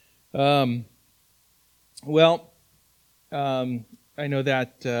Um, well, I know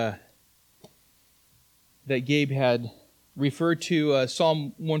that that Gabe had referred to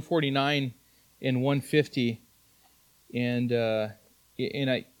Psalm 149 and 150, and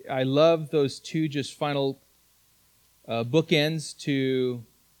I love those two just final bookends to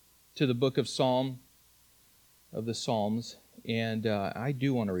the book of the Psalms, and I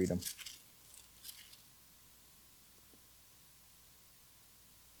do want to read them.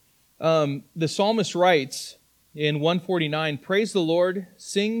 The psalmist writes in 149, "Praise the Lord,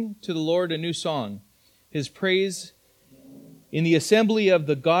 sing to the Lord a new song, His praise in the assembly of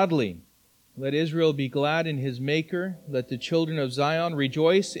the godly. Let Israel be glad in his Maker. Let the children of Zion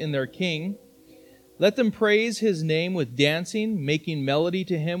rejoice in their King. Let them praise His name with dancing, making melody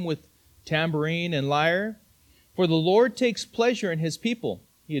to Him with tambourine and lyre. For the Lord takes pleasure in His people.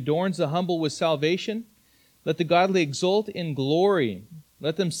 He adorns the humble with salvation. Let the godly exult in glory.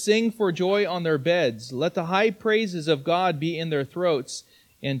 Let them sing for joy on their beds. Let the high praises of God be in their throats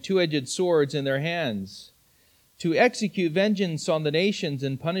and two-edged swords in their hands, to execute vengeance on the nations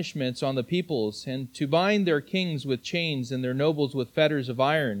and punishments on the peoples, and to bind their kings with chains and their nobles with fetters of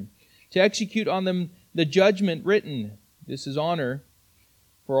iron, to execute on them the judgment written. This is honor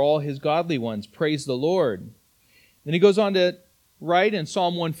for all His godly ones. Praise the Lord." Then he goes on to write in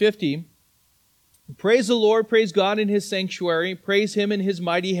Psalm 150, "Praise the Lord, praise God in His sanctuary, praise Him in His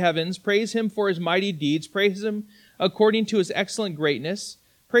mighty heavens, praise Him for His mighty deeds, praise Him according to His excellent greatness,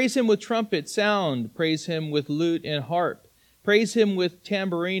 praise Him with trumpet sound, praise Him with lute and harp, praise Him with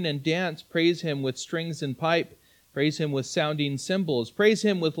tambourine and dance, praise Him with strings and pipe, praise Him with sounding cymbals, praise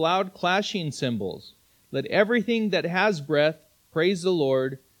Him with loud clashing cymbals. Let everything that has breath praise the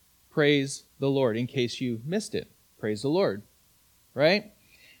Lord, praise the Lord." In case you missed it, praise the Lord, right?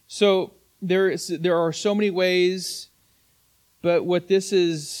 So there are so many ways, but what this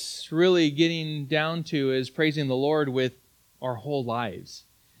is really getting down to is praising the Lord with our whole lives.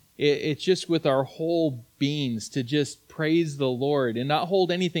 It's just with our whole beings to just praise the Lord and not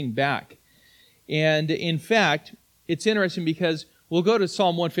hold anything back. And in fact, it's interesting because we'll go to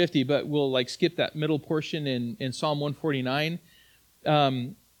Psalm 150, but we'll skip that middle portion in Psalm 149.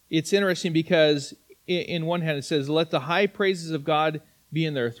 It's interesting because in one hand it says, "Let the high praises of God be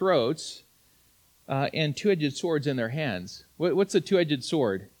in their throats, and two-edged swords in their hands." What's a two-edged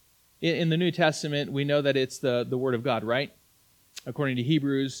sword? In the New Testament, we know that it's the Word of God, right? According to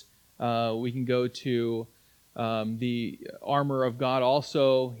Hebrews, we can go to the armor of God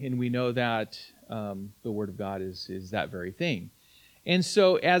also, and we know that the Word of God is that very thing. And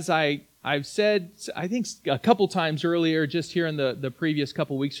so, as I've said, I think a couple times earlier, just here in the previous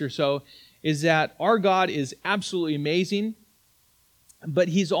couple weeks or so, is that our God is absolutely amazing, but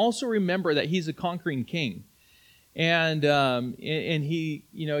He's also, remember that He's a conquering King, and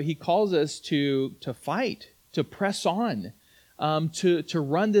He calls us to fight, to press on, to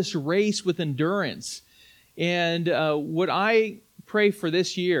run this race with endurance. And what I pray for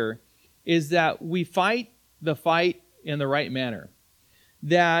this year is that we fight the fight in the right manner,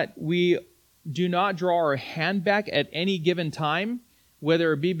 that we do not draw our hand back at any given time,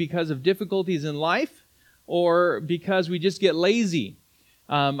 whether it be because of difficulties in life or because we just get lazy.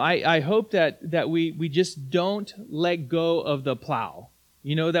 I hope that we just don't let go of the plow.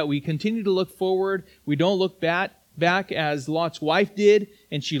 That we continue to look forward. We don't look back as Lot's wife did,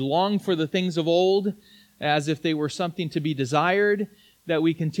 and she longed for the things of old as if they were something to be desired. That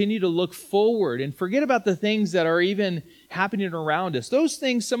we continue to look forward and forget about the things that are even happening around us. Those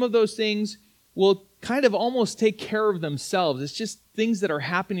things, some of those things will kind of almost take care of themselves. It's just things that are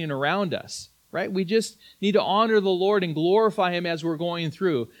happening around us, right? We just need to honor the Lord and glorify Him as we're going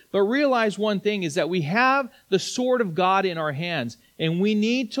through. But realize one thing is that we have the sword of God in our hands, and we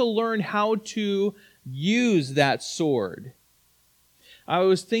need to learn how to use that sword. I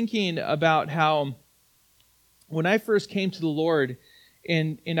was thinking about how when I first came to the Lord,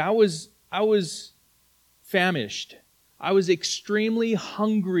 and I was famished. I was extremely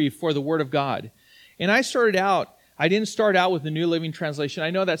hungry for the Word of God. And I didn't start out with the New Living Translation.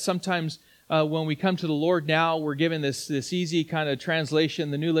 I know that sometimes when we come to the Lord now, we're given this easy kind of translation,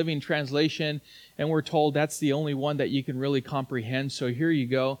 the New Living Translation, and we're told that's the only one that you can really comprehend. So here you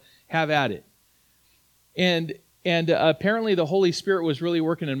go, have at it. And apparently the Holy Spirit was really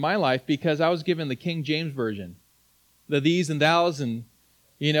working in my life because I was given the King James Version, the these and thous, and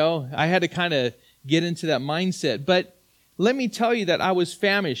I had to kind of get into that mindset. But let me tell you that I was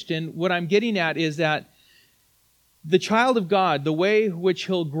famished, and what I'm getting at is that the child of God, the way which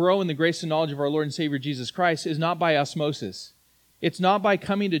he'll grow in the grace and knowledge of our Lord and Savior Jesus Christ, is not by osmosis. It's not by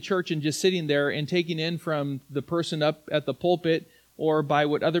coming to church and just sitting there and taking in from the person up at the pulpit or by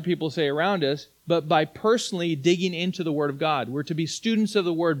what other people say around us, but by personally digging into the Word of God. We're to be students of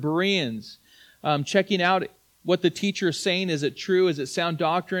the Word, Bereans, checking out what the teacher is saying. Is it true? Is it sound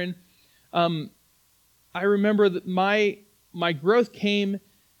doctrine? I remember that my growth came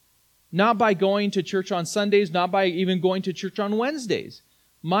not by going to church on Sundays, not by even going to church on Wednesdays.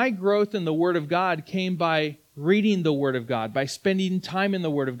 My growth in the Word of God came by reading the Word of God, by spending time in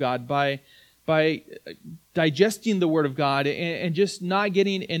the Word of God, by digesting the Word of God and just not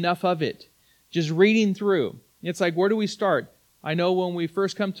getting enough of it. Just reading through. It's like, where do we start? I know when we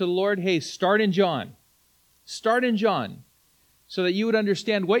first come to the Lord, hey, start in John. Start in John so that you would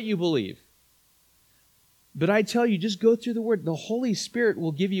understand what you believe. But I tell you, just go through the Word. The Holy Spirit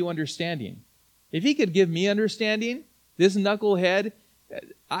will give you understanding. If He could give me understanding, this knucklehead,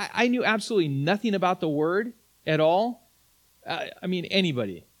 I knew absolutely nothing about the Word at all. I mean,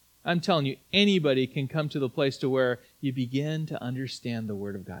 anybody. I'm telling you, anybody can come to the place to where you begin to understand the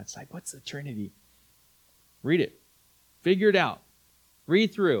Word of God. It's like, what's the Trinity? Read it. Figure it out.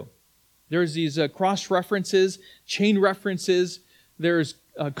 Read through. There's these cross-references, chain references. There's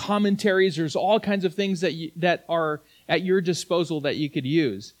commentaries. There's all kinds of things that are at your disposal that you could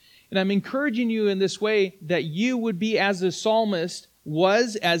use. And I'm encouraging you in this way that you would be as the psalmist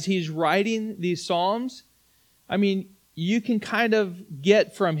was as he's writing these psalms. I mean, you can kind of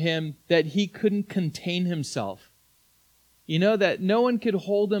get from him that he couldn't contain himself. You know, that no one could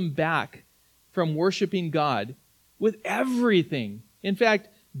hold him back from worshiping God with everything. In fact,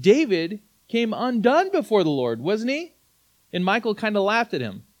 David came undone before the Lord, wasn't he? And Michal kind of laughed at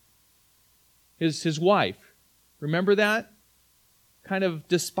him. His wife. Remember that? Kind of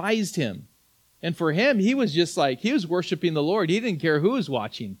despised him. And for him, he was just like, he was worshiping the Lord. He didn't care who was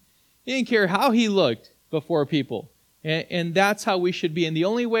watching. He didn't care how he looked before people. And that's how we should be. And the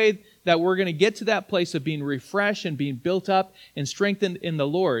only way that we're going to get to that place of being refreshed and being built up and strengthened in the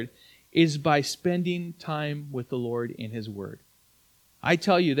Lord is by spending time with the Lord in His Word. I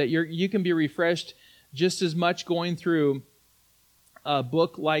tell you that you can be refreshed just as much going through a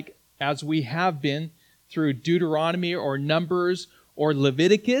book like as we have been through Deuteronomy or Numbers or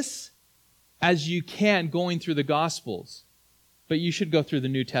Leviticus as you can going through the Gospels. But you should go through the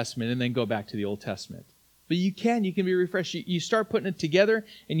New Testament and then go back to the Old Testament. But you can be refreshed. You start putting it together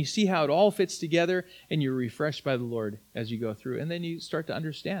and you see how it all fits together and you're refreshed by the Lord as you go through. And then you start to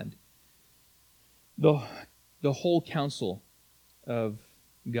understand the whole counsel of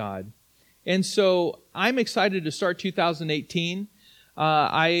God. And so I'm excited to start 2018.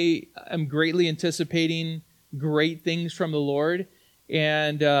 I am greatly anticipating great things from the Lord.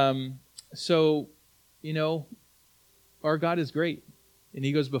 And so, you know, our God is great. And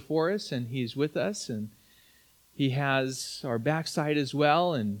He goes before us and He's with us and He has our backside as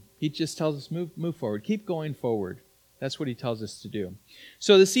well, and He just tells us, move forward. Keep going forward. That's what He tells us to do.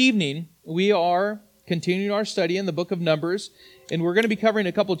 So this evening, we are continuing our study in the book of Numbers, and we're going to be covering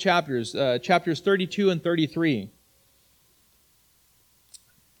a couple chapters, chapters 32 and 33.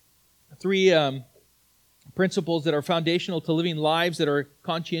 Three principles that are foundational to living lives that are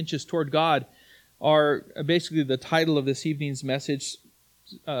conscientious toward God are basically the title of this evening's message,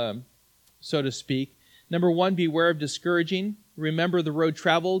 so to speak. Number one, beware of discouraging. Remember the road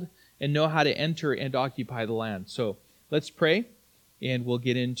traveled and know how to enter and occupy the land. So let's pray and we'll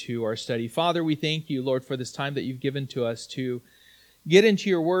get into our study. Father, we thank You, Lord, for this time that You've given to us to get into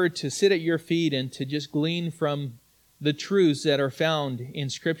Your Word, to sit at Your feet and to just glean from the truths that are found in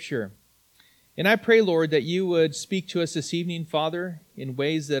Scripture. And I pray, Lord, that You would speak to us this evening, Father, in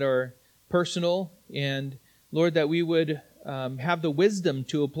ways that are personal. And, Lord, that we would have the wisdom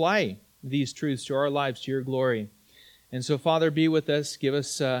to apply these truths to our lives, to Your glory. And so, Father, be with us. Give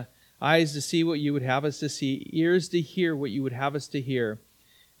us eyes to see what You would have us to see, ears to hear what You would have us to hear,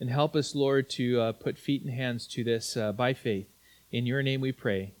 and help us, Lord, to put feet and hands to this by faith. In Your name we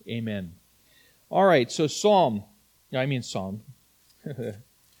pray. Amen. All right, so Psalm.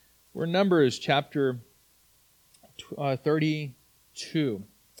 We're Numbers chapter 32.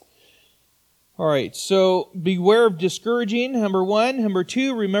 All right, so beware of discouraging, number one. Number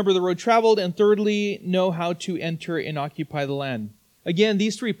two, remember the road traveled. And thirdly, know how to enter and occupy the land. Again,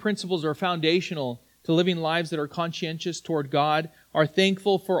 these three principles are foundational to living lives that are conscientious toward God, are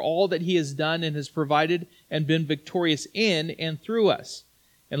thankful for all that He has done and has provided and been victorious in and through us,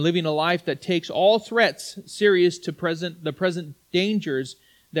 and living a life that takes all threats serious to the present dangers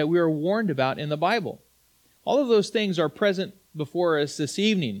that we are warned about in the Bible. All of those things are present before us this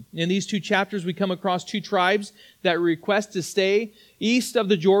evening. In these two chapters, we come across two tribes that request to stay east of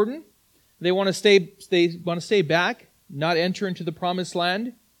the Jordan. They want to stay back, not enter into the promised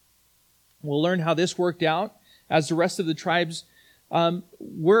land. We'll learn how this worked out as the rest of the tribes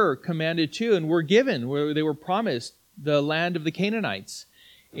were commanded to and were given, where they were promised the land of the Canaanites.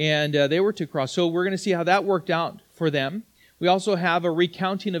 And they were to cross. So we're going to see how that worked out for them. We also have a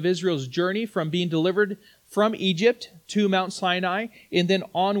recounting of Israel's journey from being delivered from Egypt to Mount Sinai and then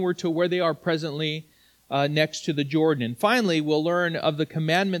onward to where they are presently next to the Jordan. And finally, we'll learn of the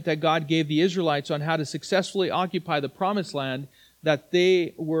commandment that God gave the Israelites on how to successfully occupy the promised land that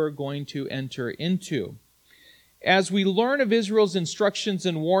they were going to enter into. As we learn of Israel's instructions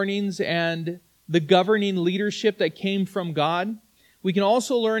and warnings and the governing leadership that came from God, we can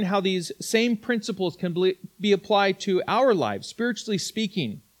also learn how these same principles can be applied to our lives, spiritually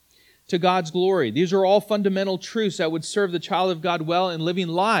speaking, to God's glory. These are all fundamental truths that would serve the child of God well in living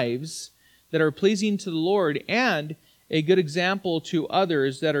lives that are pleasing to the Lord and a good example to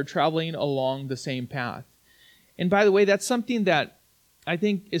others that are traveling along the same path. And by the way, that's something that I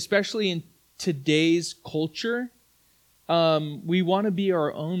think, especially in today's culture, we want to be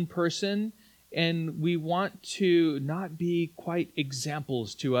our own person. And we want to not be quite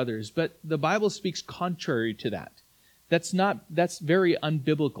examples to others. But the Bible speaks contrary to that. That's very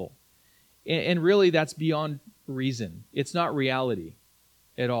unbiblical. And really, that's beyond reason. It's not reality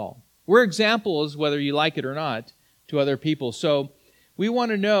at all. We're examples, whether you like it or not, to other people. So we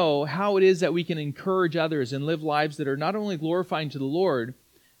want to know how it is that we can encourage others and live lives that are not only glorifying to the Lord,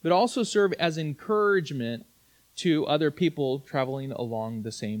 but also serve as encouragement to other people traveling along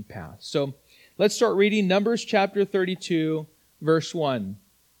the same path. So let's start reading Numbers chapter 32, verse 1.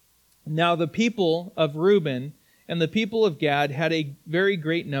 Now the people of Reuben and the people of Gad had a very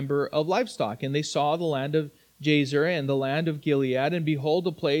great number of livestock, and they saw the land of Jazer and the land of Gilead, and behold,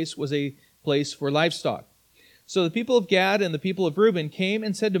 the place was a place for livestock. So the people of Gad and the people of Reuben came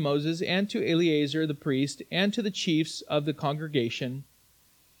and said to Moses and to Eleazar the priest and to the chiefs of the congregation,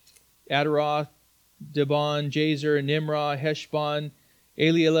 Adaroth, Dibon, Jazer, Nimrah, Heshbon,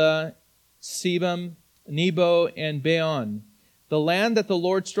 Eliela, Sebam, Nebo, and Beon. The land that the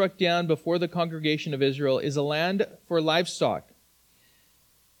Lord struck down before the congregation of Israel is a land for livestock.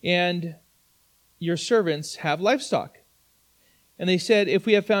 And your servants have livestock. And they said, if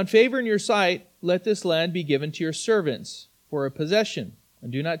we have found favor in your sight, let this land be given to your servants for a possession,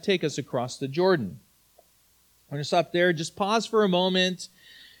 and do not take us across the Jordan. I'm going to stop there, just pause for a moment,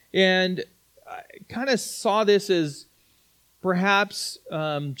 and I kind of saw this as perhaps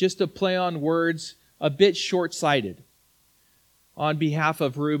just a play on words, a bit short-sighted on behalf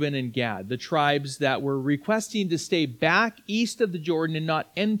of Reuben and Gad, the tribes that were requesting to stay back east of the Jordan and not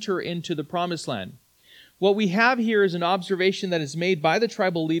enter into the promised land. What we have here is an observation that is made by the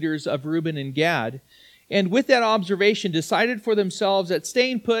tribal leaders of Reuben and Gad, and with that observation decided for themselves that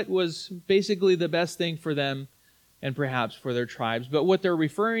staying put was basically the best thing for them and perhaps for their tribes. But what they're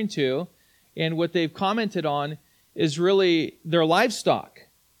referring to and what they've commented on is really their livestock.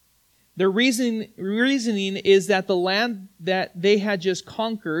 Their reasoning is that the land that they had just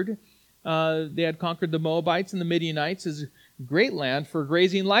conquered, they had conquered the Moabites and the Midianites, is a great land for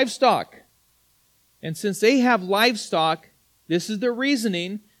grazing livestock. And since they have livestock, this is their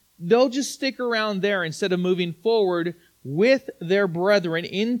reasoning, they'll just stick around there instead of moving forward with their brethren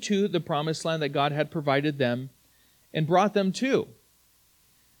into the promised land that God had provided them and brought them to.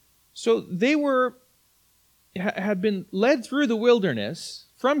 So they had been led through the wilderness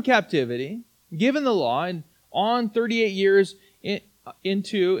from captivity, given the law, and on 38 years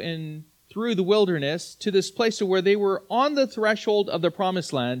into and through the wilderness to this place to where they were on the threshold of the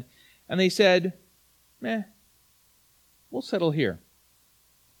promised land, and they said, we'll settle here.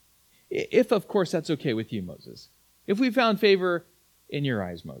 If, of course, that's okay with you, Moses. If we found favor in your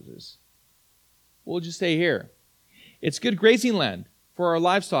eyes, Moses, we'll just stay here. It's good grazing land for our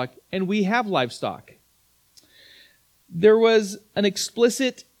livestock, and we have livestock. There was an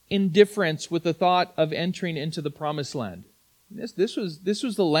explicit indifference with the thought of entering into the promised land. This was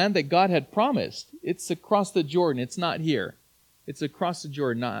the land that God had promised. It's across the Jordan. It's not here. It's across the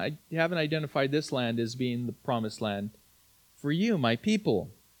Jordan. I haven't identified this land as being the promised land for you, my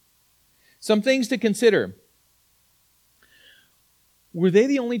people. Some things to consider. Were they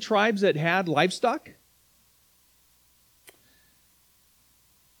the only tribes that had livestock?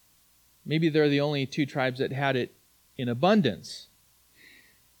 Maybe they're the only two tribes that had it in abundance.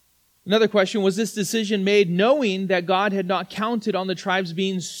 Another question, was this decision made knowing that God had not counted on the tribes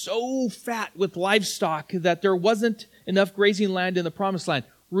being so fat with livestock that there wasn't enough grazing land in the promised land?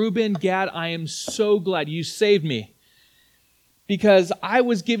 Reuben, Gad, I am so glad you saved me, because I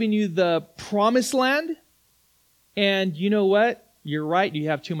was giving you the promised land, and you know what? You're right, you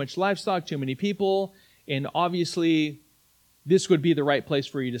have too much livestock, too many people, and obviously this would be the right place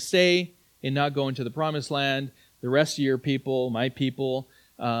for you to stay and not go into the promised land. the rest of your people, my people,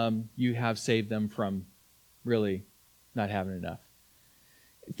 you have saved them from really not having enough.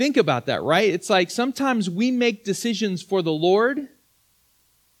 Think about that, right? It's like sometimes we make decisions for the Lord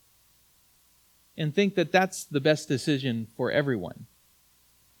and think that that's the best decision for everyone.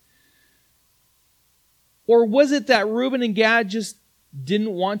 Or was it that Reuben and Gad just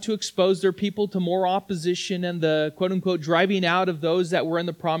didn't want to expose their people to more opposition and the quote-unquote driving out of those that were in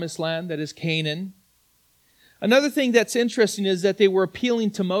the promised land, that is Canaan? Another thing that's interesting is that they were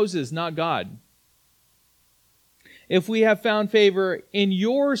appealing to Moses, not God. If we have found favor in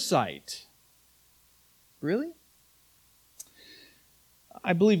your sight. Really?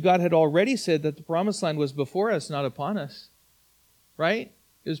 I believe God had already said that the promised land was before us, not upon us. Right?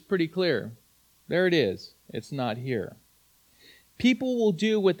 It was pretty clear. There it is. It's not here. People will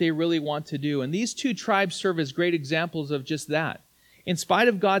do what they really want to do. And these two tribes serve as great examples of just that. In spite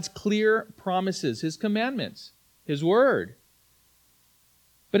of God's clear promises, His commandments, His word.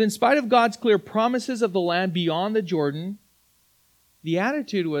 But in spite of God's clear promises of the land beyond the Jordan, the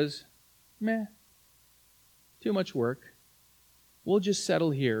attitude was, meh, too much work. We'll just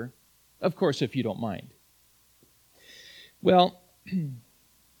settle here. Of course, if you don't mind. Well,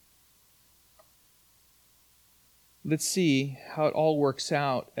 let's see how it all works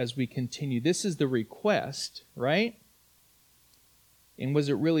out as we continue. This is the request, right? And was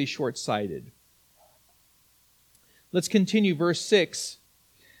it really short-sighted? Let's continue verse 6.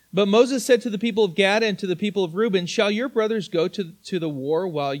 But Moses said to the people of Gad and to the people of Reuben, shall your brothers go to the war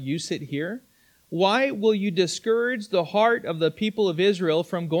while you sit here? Why will you discourage the heart of the people of Israel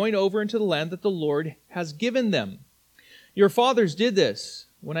from going over into the land that the Lord has given them? Your fathers did this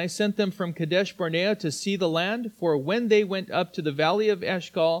when I sent them from Kadesh Barnea to see the land, for when they went up to the valley of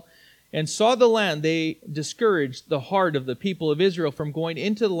Eshcol and saw the land, they discouraged the heart of the people of Israel from going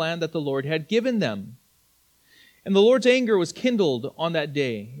into the land that the Lord had given them. And the Lord's anger was kindled on that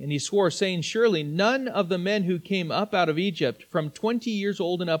day, and He swore, saying, surely none of the men who came up out of Egypt from 20 years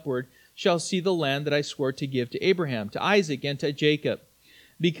old and upward shall see the land that I swore to give to Abraham, to Isaac, and to Jacob,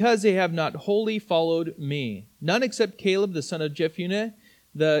 because they have not wholly followed me. None except Caleb the son of Jephunneh,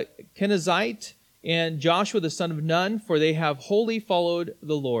 the Kenizzite, and Joshua the son of Nun, for they have wholly followed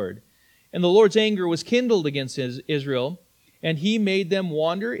the Lord. And the Lord's anger was kindled against Israel, and He made them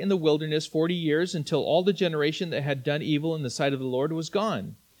wander in the wilderness 40 years, until all the generation that had done evil in the sight of the Lord was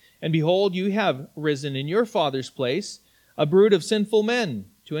gone. And behold, you have risen in your father's place a brood of sinful men,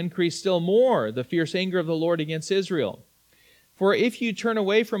 to increase still more the fierce anger of the Lord against Israel. For if you turn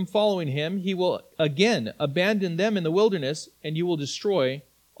away from following Him, He will again abandon them in the wilderness, and you will destroy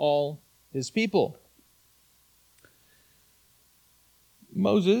all His people.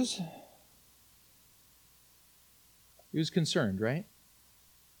 Moses, he was concerned, right?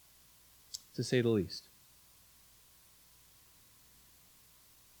 To say the least.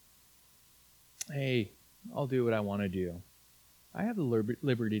 Hey, I'll do what I want to do. I have the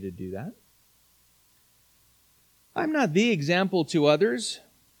liberty to do that. I'm not the example to others.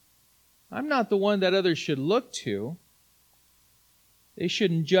 I'm not the one that others should look to. They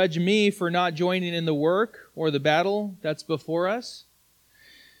shouldn't judge me for not joining in the work or the battle that's before us.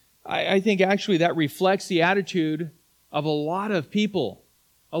 I think actually that reflects the attitude of a lot of people.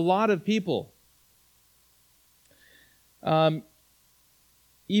 A lot of people.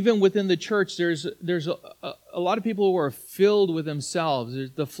 Even within the church, there's a lot of people who are filled with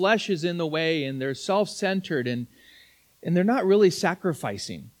themselves. The flesh is in the way, and they're self-centered, and they're not really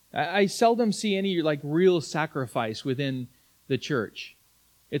sacrificing. I seldom see any real sacrifice within the church.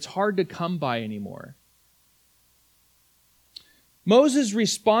 It's hard to come by anymore. Moses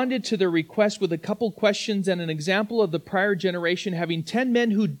responded to their request with a couple questions and an example of the prior generation having 10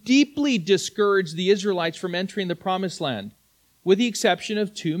 men who deeply discouraged the Israelites from entering the promised land, with the exception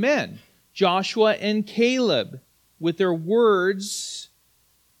of 2 men, Joshua and Caleb. With their words,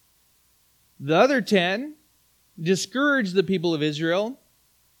 the other 10 discouraged the people of Israel,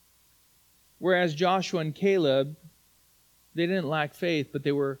 whereas Joshua and Caleb, they didn't lack faith, but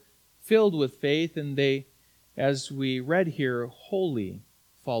they were filled with faith, and they, as we read here, wholly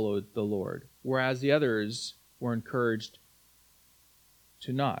followed the Lord, whereas the others were encouraged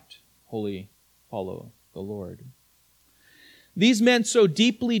to not wholly follow the Lord. These men so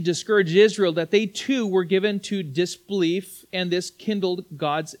deeply discouraged Israel that they too were given to disbelief, and this kindled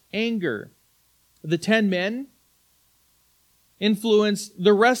God's anger. The 10 men influenced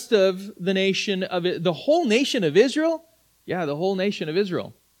the rest of the nation of it, the whole nation of Israel. Yeah, the whole nation of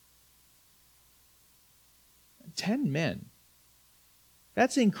Israel. 10 men.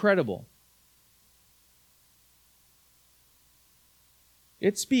 That's incredible.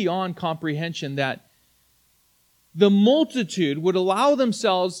 It's beyond comprehension that the multitude would allow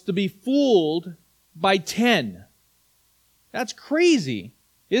themselves to be fooled by 10. That's crazy,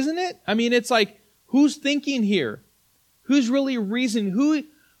 isn't it? I mean, it's like, who's thinking here? Who's really reasoning?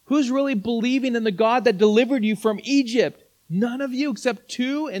 Who's really believing in the God that delivered you from Egypt? None of you except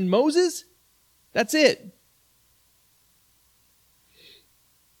 2 and Moses? That's it.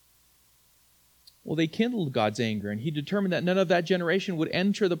 Well, they kindled God's anger, and He determined that none of that generation would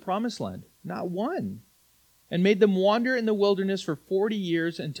enter the promised land. Not one. And made them wander in the wilderness for 40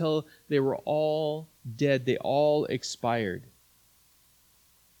 years until they were all dead. They all expired.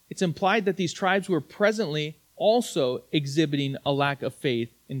 It's implied that these tribes were presently also exhibiting a lack of faith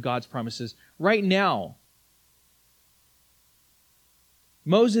in God's promises. Right now,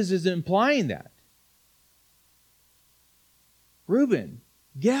 Moses is implying that. Reuben,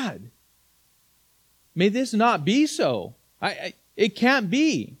 Gad, may this not be so. It can't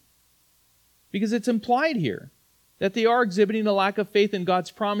be. Because it's implied here that they are exhibiting a lack of faith in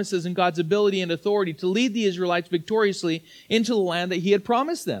God's promises and God's ability and authority to lead the Israelites victoriously into the land that He had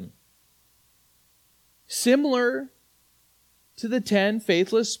promised them. Similar to the 10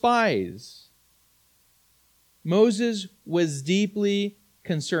 faithless spies. Moses was deeply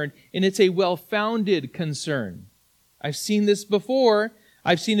concerned, and it's a well-founded concern. I've seen this before.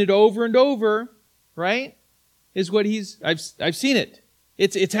 I've seen it over and over, right? I've seen it.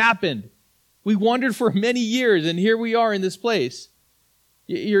 It's happened. We wandered for many years, and here we are in this place.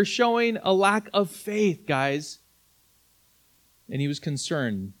 You're showing a lack of faith, guys. And he was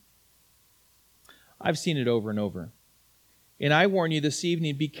concerned. I've seen it over and over. And I warn you this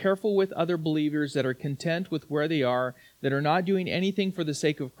evening, be careful with other believers that are content with where they are, that are not doing anything for the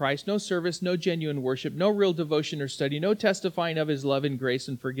sake of Christ, no service, no genuine worship, no real devotion or study, no testifying of His love and grace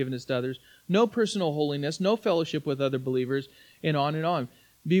and forgiveness to others, no personal holiness, no fellowship with other believers, and on and on.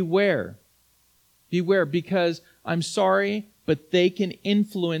 Beware. Beware, because I'm sorry, but they can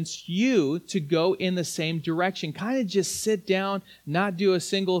influence you to go in the same direction. Kind of just sit down, not do a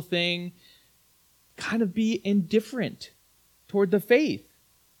single thing, kind of be indifferent toward the faith.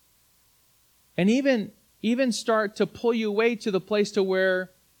 And even start to pull you away to the place to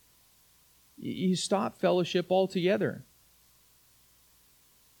where you stop fellowship altogether.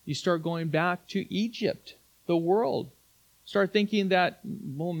 You start going back to Egypt, the world. Start thinking that,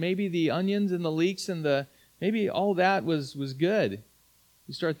 well, maybe the onions and the leeks and maybe all that was good.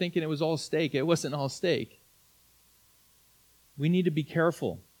 You start thinking it was all steak. It wasn't all steak. We need to be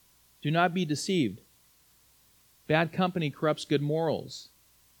careful. Do not be deceived. Bad company corrupts good morals.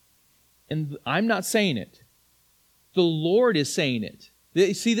 And I'm not saying it. The Lord is saying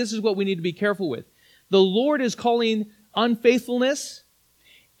it. See, this is what we need to be careful with. The Lord is calling unfaithfulness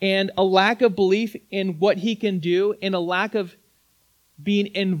and a lack of belief in what He can do, and a lack of being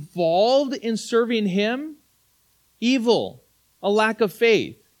involved in serving Him, evil, a lack of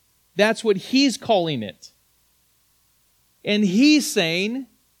faith. That's what He's calling it. And He's saying,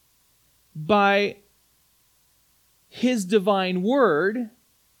 by His divine word,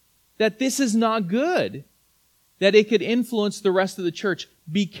 that this is not good, that it could influence the rest of the church.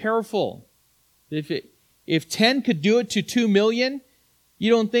 Be careful. If 10 could do it to 2 million, you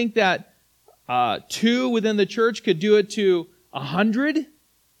don't think that 2 within the church could do it to 100?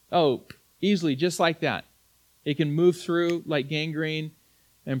 Oh, easily, just like that. It can move through like gangrene,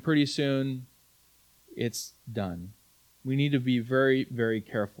 and pretty soon it's done. We need to be very, very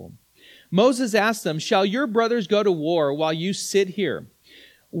careful. Moses asked them, "Shall your brothers go to war while you sit here?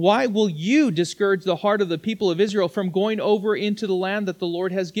 Why will you discourage the heart of the people of Israel from going over into the land that the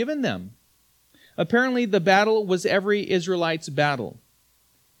Lord has given them?" Apparently, the battle was every Israelite's battle.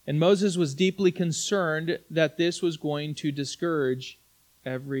 And Moses was deeply concerned that this was going to discourage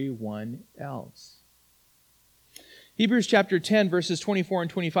everyone else. Hebrews chapter 10, verses 24 and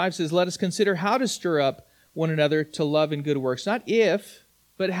 25 says, "Let us consider how to stir up one another to love and good works." Not if,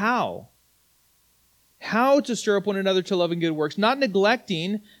 but how. How to stir up one another to love and good works. Not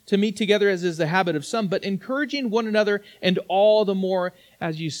neglecting to meet together as is the habit of some, but encouraging one another, and all the more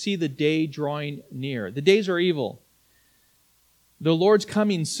as you see the day drawing near. The days are evil. The Lord's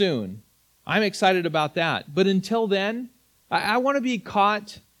coming soon. I'm excited about that. But until then, I want to be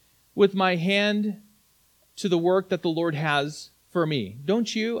caught with my hand to the work that the Lord has for me.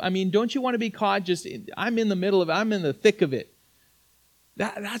 Don't you? I mean, don't you want to be caught I'm in the middle of it. I'm in the thick of it.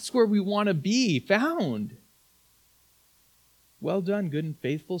 That's where we want to be found. Well done, good and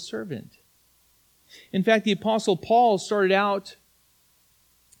faithful servant. In fact, the Apostle Paul started out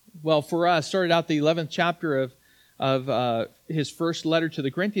the 11th chapter of his first letter to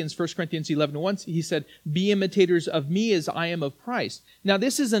the Corinthians, 1 Corinthians 11:1, he said, "Be imitators of me as I am of Christ." Now,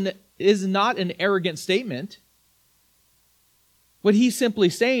 this is not an arrogant statement. What he's simply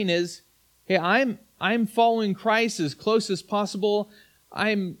saying is, hey, I'm following Christ as close as possible.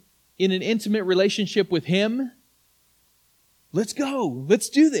 I'm in an intimate relationship with Him. Let's go. Let's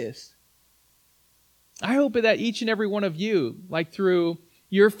do this. I hope that each and every one of you, like through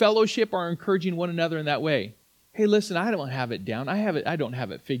your fellowship, are encouraging one another in that way. Hey, listen, I don't have it down. I don't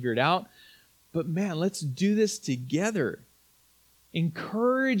have it figured out. But man, let's do this together.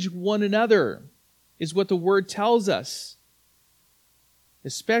 Encourage one another is what the Word tells us.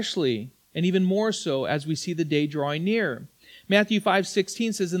 Especially, and even more so, as we see the day drawing near. Matthew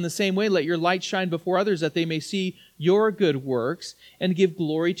 5:16 says, in the same way, let your light shine before others, that they may see your good works and give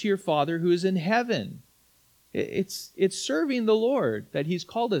glory to your Father who is in heaven. It's serving the Lord that He's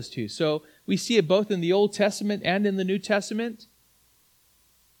called us to. So we see it both in the Old Testament and in the New Testament.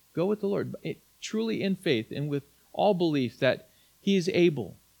 Go with the Lord, truly in faith and with all belief that He is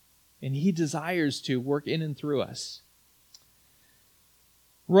able and He desires to work in and through us.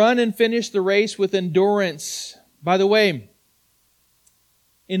 Run and finish the race with endurance. By the way,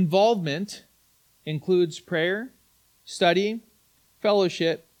 involvement includes prayer, study,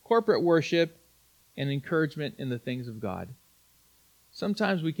 fellowship, corporate worship, and encouragement in the things of God.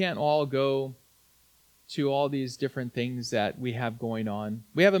 Sometimes we can't all go to all these different things that we have going on.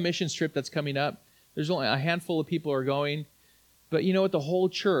 We have a mission trip that's coming up. There's only a handful of people are going. But you know what? The whole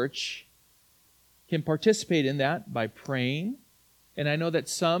church can participate in that by praying. And I know that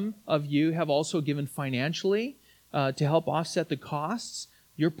some of you have also given financially to help offset the costs.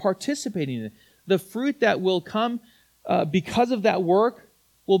 You're participating in it. The fruit that will come because of that work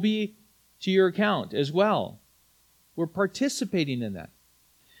will be to your account as well. We're participating in that.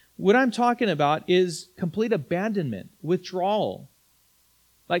 What I'm talking about is complete abandonment, withdrawal,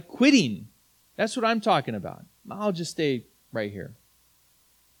 like quitting. That's what I'm talking about. I'll just stay right here.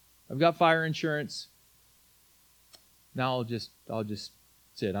 I've got fire insurance. Now I'll just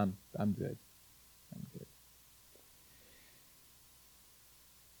sit. I'm good. I'm good.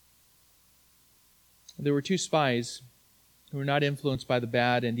 There were 2 spies who were not influenced by the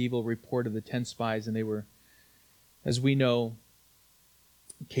bad and evil report of the 10 spies, and they were, as we know,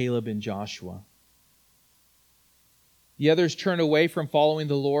 Caleb and Joshua. The others turned away from following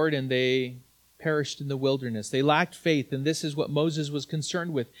the Lord, and they perished in the wilderness. They lacked faith, and this is what Moses was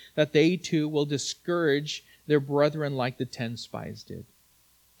concerned with, that they too will discourage their brethren like the 10 spies did.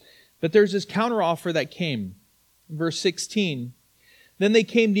 But there's this counteroffer that came. Verse 16, then they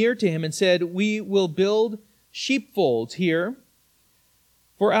came near to him and said, we will build sheepfolds here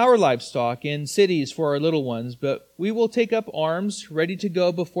for our livestock and cities for our little ones, but we will take up arms ready to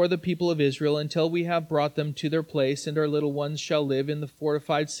go before the people of Israel until we have brought them to their place, and our little ones shall live in the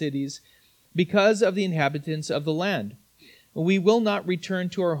fortified cities because of the inhabitants of the land. We will not return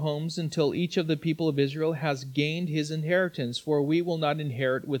to our homes until each of the people of Israel has gained his inheritance, for we will not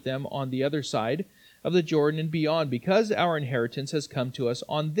inherit with them on the other side of the Jordan and beyond, because our inheritance has come to us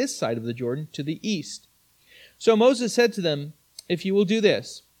on this side of the Jordan to the east. So Moses said to them, if you will do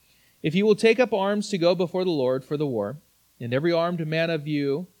this, if you will take up arms to go before the Lord for the war, and every armed man of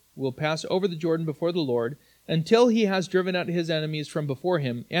you will pass over the Jordan before the Lord, until he has driven out his enemies from before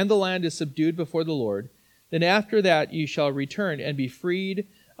him, and the land is subdued before the Lord, then after that you shall return and be freed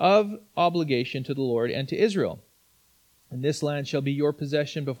of obligation to the Lord and to Israel. And this land shall be your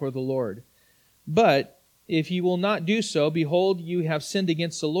possession before the Lord. But if you will not do so, behold, you have sinned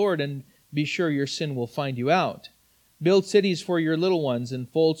against the Lord, and be sure your sin will find you out. Build cities for your little ones and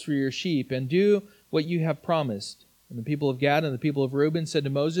folds for your sheep, and do what you have promised. And the people of Gad and the people of Reuben said to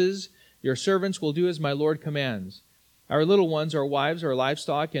Moses, your servants will do as my Lord commands. Our little ones, our wives, our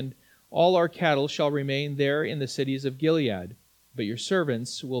livestock, and all our cattle shall remain there in the cities of Gilead. But your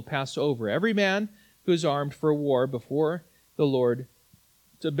servants will pass over, every man who is armed for war before the Lord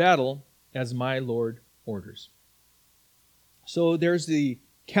to battle, as my Lord orders. So there's the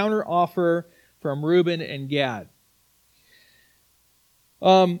counter offer from Reuben and Gad.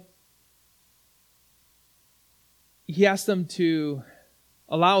 He asked them to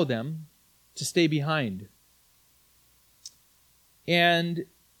allow them to stay behind. And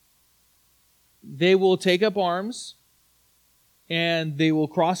they will take up arms, and they will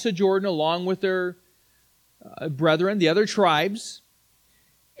cross the Jordan along with their brethren, the other tribes,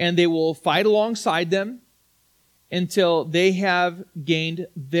 and they will fight alongside them until they have gained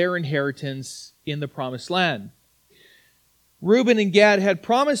their inheritance in the promised land. Reuben and Gad had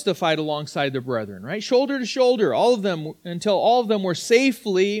promised to fight alongside their brethren, right? Shoulder to shoulder, all of them, until all of them were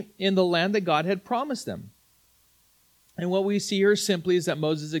safely in the land that God had promised them. And what we see here simply is that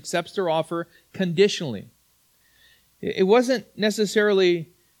Moses accepts their offer conditionally. It wasn't necessarily,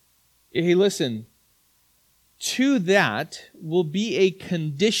 hey, listen, to that will be a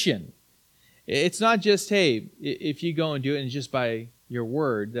condition. It's not just, hey, if you go and do it and just by your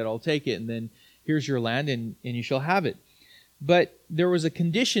word that I'll take it and then here's your land and you shall have it. But there was a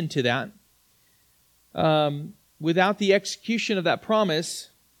condition to that. Without the execution of that promise,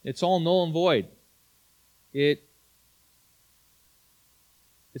 it's all null and void. It's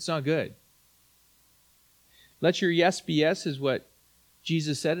not good. Let your yes be yes is what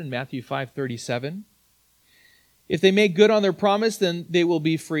Jesus said in Matthew 5:37. If they make good on their promise, then they will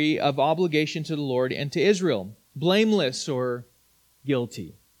be free of obligation to the Lord and to Israel, blameless or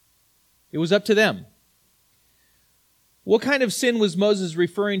guilty. It was up to them. What kind of sin was Moses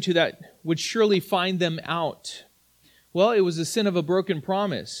referring to that would surely find them out? Well, it was the sin of a broken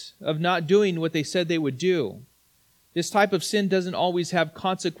promise, of not doing what they said they would do. This type of sin doesn't always have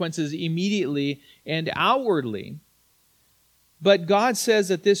consequences immediately and outwardly. But God says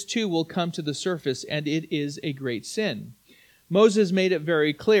that this too will come to the surface, and it is a great sin. Moses made it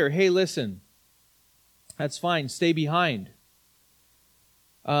very clear, hey, listen, that's fine, stay behind.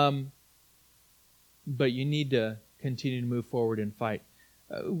 But you need to continue to move forward and fight.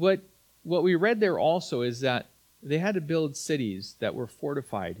 What we read there also is that they had to build cities that were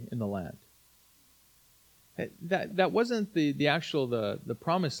fortified in the land. That wasn't the actual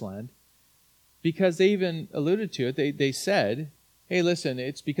promised land, because they even alluded to it. They said, hey, listen,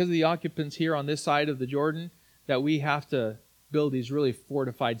 it's because of the occupants here on this side of the Jordan that we have to build these really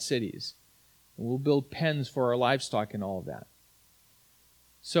fortified cities. And we'll build pens for our livestock and all of that.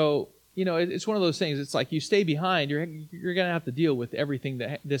 So, it's one of those things. It's like you stay behind, you're going to have to deal with everything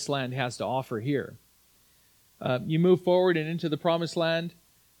that this land has to offer here. You move forward and into the promised land,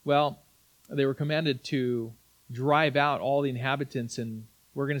 well, they were commanded to drive out all the inhabitants, and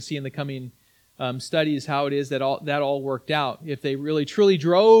we're going to see in the coming studies how it is that all worked out, if they really truly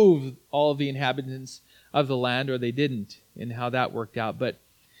drove all of the inhabitants of the land or they didn't, and how that worked out. But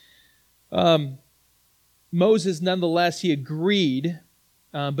Moses, nonetheless, he agreed,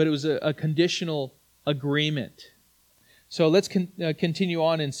 but it was a conditional agreement. So let's continue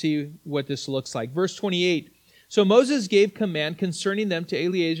on and see what this looks like. Verse 28, so Moses gave command concerning them to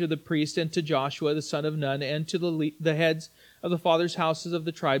Eleazar the priest and to Joshua the son of Nun and to the heads of the fathers' houses of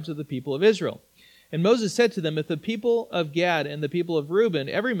the tribes of the people of Israel. And Moses said to them, if the people of Gad and the people of Reuben,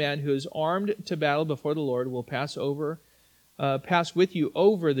 every man who is armed to battle before the Lord will pass with you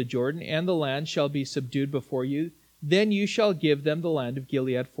over the Jordan, and the land shall be subdued before you, then you shall give them the land of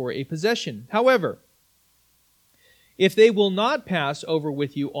Gilead for a possession. However, if they will not pass over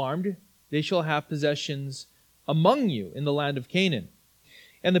with you armed, they shall have possessions among you in the land of Canaan.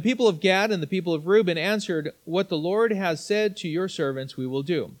 And the people of Gad and the people of Reuben answered, what the Lord has said to your servants we will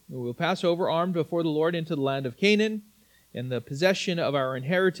do. We will pass over armed before the Lord into the land of Canaan, and the possession of our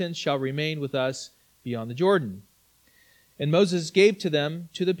inheritance shall remain with us beyond the Jordan. And Moses gave to them,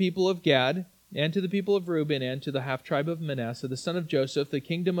 to the people of Gad, and to the people of Reuben, and to the half-tribe of Manasseh, the son of Joseph, the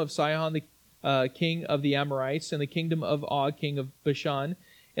kingdom of Sihon, the king of the Amorites, and the kingdom of Og, king of Bashan,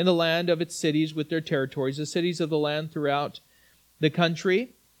 and the land of its cities with their territories, the cities of the land throughout the country.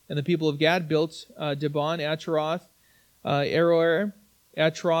 And the people of Gad built Dibon, Ataroth, Aroer,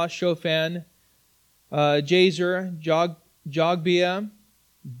 Atrosh, Shophan, Jazer, Jogbehah,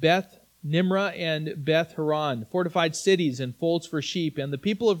 Beth Nimrah, and Beth Haran, fortified cities and folds for sheep. And the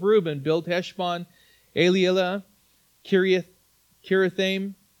people of Reuben built Heshbon, Elilah,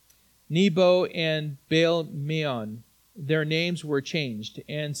 Kirithaim, Nebo, and Baal-meon. Their names were changed,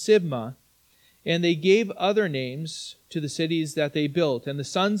 and Sibmah, and they gave other names to the cities that they built. And the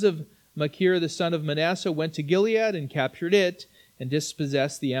sons of Machir, the son of Manasseh, went to Gilead and captured it, and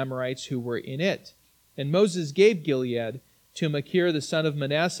dispossessed the Amorites who were in it. And Moses gave Gilead to Machir, the son of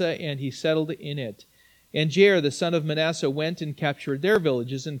Manasseh, and he settled in it. And Jair, the son of Manasseh, went and captured their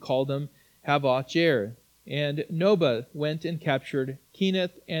villages and called them Havoth Jair. And Nobah went and captured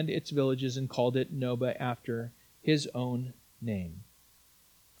Kenath and its villages and called it Nobah after his own name.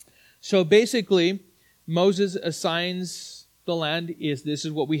 So basically, Moses assigns the land. This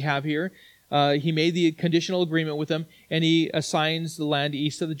is what we have here. He made the conditional agreement with them, and he assigns the land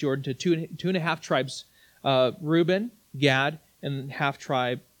east of the Jordan to two and a half tribes, Reuben, Gad, and half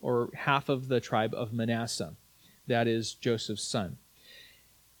of the tribe of Manasseh. That is Joseph's son.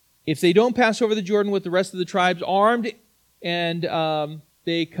 If they don't pass over the Jordan with the rest of the tribes armed, and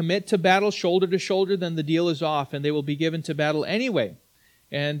they commit to battle shoulder to shoulder, then the deal is off, and they will be given to battle anyway,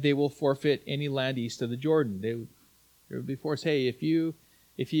 and they will forfeit any land east of the Jordan. They would be forced, hey, if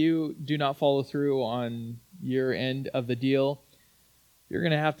you do not follow through on your end of the deal, you're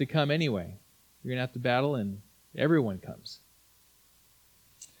going to have to come anyway. You're going to have to battle, and everyone comes.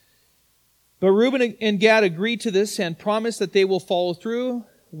 But Reuben and Gad agreed to this and promised that they will follow through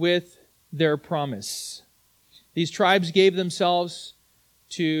with their promise. These tribes gave themselves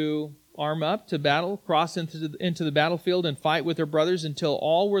to arm up to battle, cross into the battlefield, and fight with their brothers until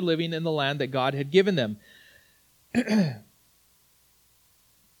all were living in the land that God had given them. I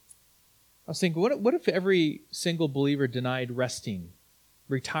was thinking, what if every single believer denied resting,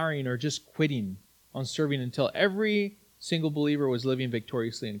 retiring, or just quitting on serving until every single believer was living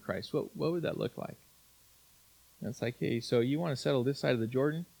victoriously in Christ? What would that look like? And it's like, hey, so you want to settle this side of the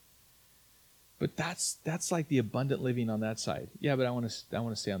Jordan? But that's like the abundant living on that side. Yeah, but I want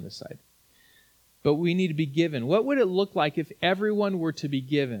to stay on this side. But we need to be given. What would it look like if everyone were to be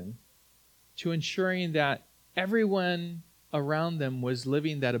given to ensuring that everyone around them was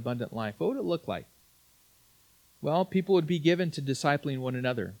living that abundant life? What would it look like? Well, people would be given to discipling one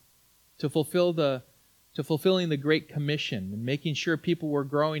another, to fulfilling the Great Commission, and making sure people were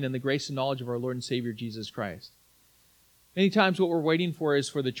growing in the grace and knowledge of our Lord and Savior Jesus Christ. Many times what we're waiting for is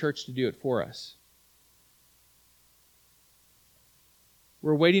for the church to do it for us.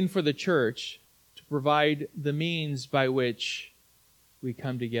 We're waiting for the church to provide the means by which we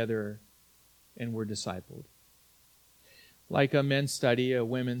come together and we're discipled. Like a men's study, a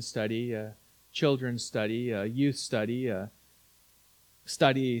women's study, a children's study, a youth study, a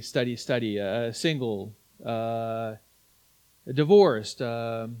study, a single, a divorced.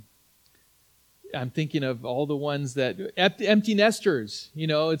 I'm thinking of all the ones that empty nesters. You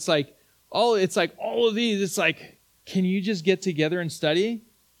know, it's like all of these. It's like, can you just get together and study?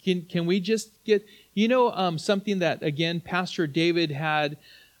 Can we just get? You know, something that again Pastor David had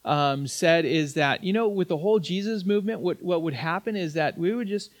said is that, you know, with the whole Jesus movement, what would happen is that we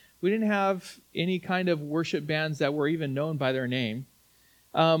didn't have any kind of worship bands that were even known by their name.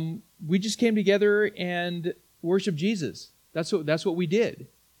 We just came together and worshiped Jesus. That's what we did.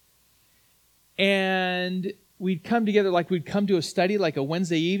 And we'd come together like we'd come to a study like a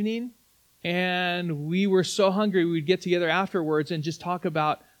Wednesday evening, and we were so hungry we'd get together afterwards and just talk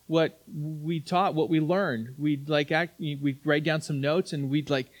about what we taught, what we learned. We'd write down some notes, and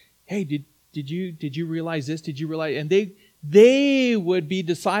we'd like, hey, did you realize this? Did you realize? And they would be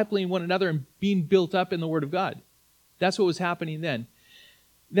discipling one another and being built up in the Word of God. That's what was happening then.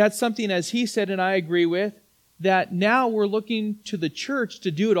 That's something, as he said, and I agree with, that now we're looking to the church to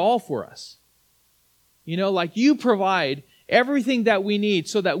do it all for us. You know, like you provide everything that we need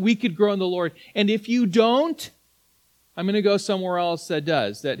so that we could grow in the Lord. And if you don't, I'm going to go somewhere else that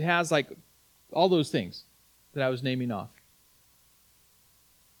does, that has like all those things that I was naming off.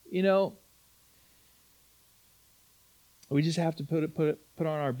 You know, we just have to put on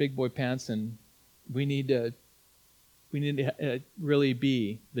our big boy pants, and we need to really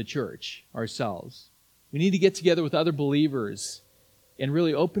be the church ourselves. We need to get together with other believers and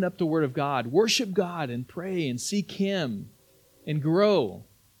really open up the Word of God, worship God and pray and seek Him and grow.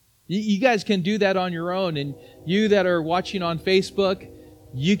 You guys can do that on your own, and you that are watching on Facebook,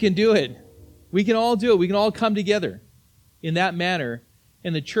 you can do it. We can all do it. We can all come together in that manner,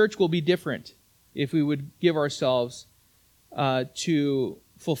 and the church will be different if we would give ourselves to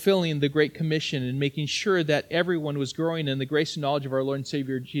fulfilling the Great Commission and making sure that everyone was growing in the grace and knowledge of our Lord and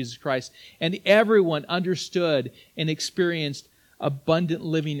Savior Jesus Christ, and everyone understood and experienced abundant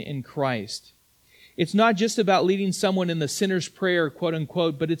living in Christ. It's not just about leading someone in the sinner's prayer, quote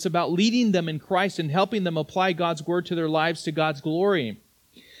unquote, but it's about leading them in Christ and helping them apply God's Word to their lives to God's glory.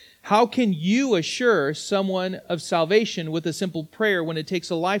 How can you assure someone of salvation with a simple prayer when it takes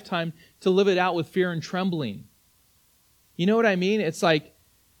a lifetime to live it out with fear and trembling? You know what I mean? It's like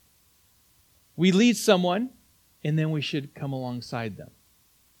we lead someone, and then we should come alongside them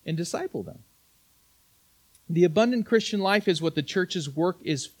and disciple them. The abundant Christian life is what the church's work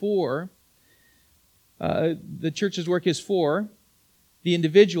is for. The church's work is for the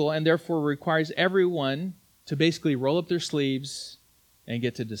individual, and therefore requires everyone to basically roll up their sleeves and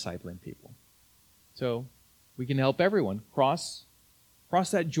get to discipling people. So we can help everyone cross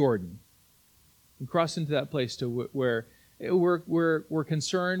that Jordan and cross into that place to where we're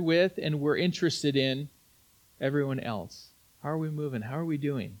concerned with and we're interested in everyone else. How are we moving? How are we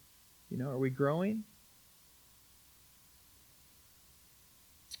doing? You know, are we growing?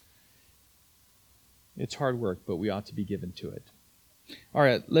 It's hard work, but we ought to be given to it. All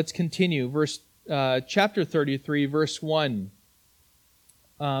right, let's continue. Chapter 33, verse 1.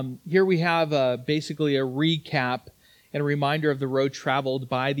 Here we have basically a recap and a reminder of the road traveled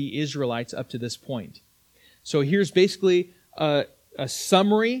by the Israelites up to this point. So here's basically a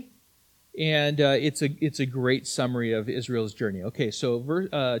summary, and it's a great summary of Israel's journey. Okay,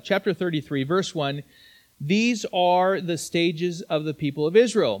 so chapter 33, verse 1. These are the stages of the people of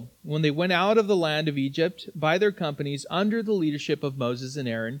Israel. When they went out of the land of Egypt by their companies under the leadership of Moses and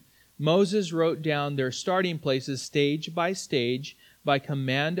Aaron, Moses wrote down their starting places stage by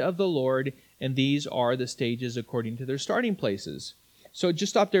command of the Lord, and these are the stages according to their starting places. So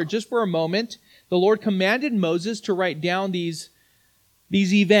just stop there just for a moment. The Lord commanded Moses to write down these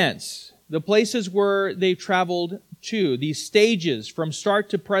events, the places where they traveled to, these stages from start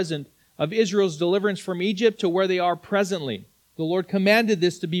to present of Israel's deliverance from Egypt to where they are presently. The Lord commanded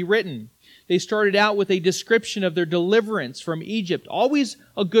this to be written. They started out with a description of their deliverance from Egypt. Always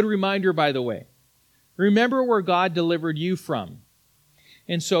a good reminder, by the way. Remember where God delivered you from.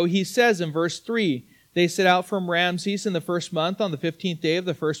 And so he says in verse 3, they set out from Ramses in the first month, on the 15th day of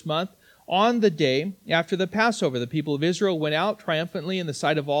the first month. On the day after the Passover, the people of Israel went out triumphantly in the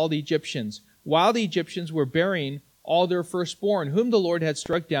sight of all the Egyptians, while the Egyptians were burying all their firstborn, whom the Lord had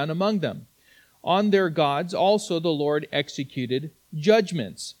struck down among them. On their gods also the Lord executed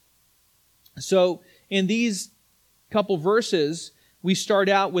judgments. So in these couple verses, we start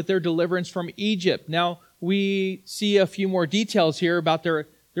out with their deliverance from Egypt. Now, we see a few more details here about their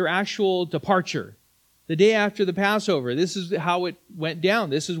actual departure. The day after the Passover, this is how it went down.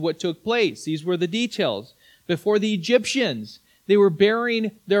 This is what took place. These were the details. Before the Egyptians, they were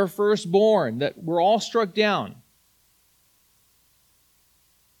burying their firstborn that were all struck down.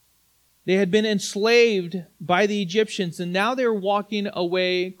 They had been enslaved by the Egyptians, and now they're walking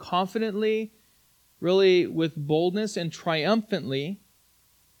away confidently, really with boldness and triumphantly,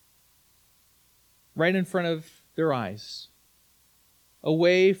 right in front of their eyes,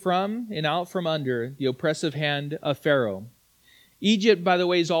 away from and out from under the oppressive hand of Pharaoh. Egypt, by the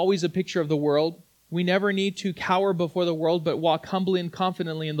way, is always a picture of the world. We never need to cower before the world, but walk humbly and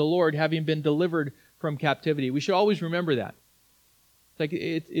confidently in the Lord, having been delivered from captivity. We should always remember that.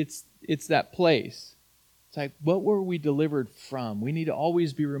 It's that place. It's like, what were we delivered from? We need to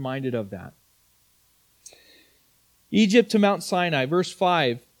always be reminded of that. Egypt to Mount Sinai, verse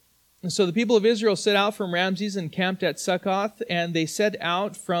 5. And so the people of Israel set out from Ramses and camped at Succoth, and they set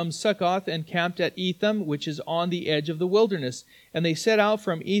out from Succoth and camped at Etham, which is on the edge of the wilderness. And they set out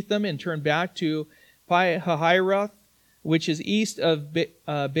from Etham and turned back to Pi-hahiroth, which is east of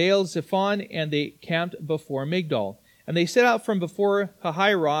Baal-zephon, and they camped before Migdol. And they set out from before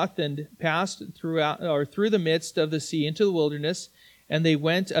Hahiroth and passed through the midst of the sea into the wilderness, and they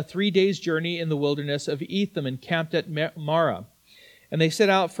went a 3 days' journey in the wilderness of Etham and camped at Marah. And they set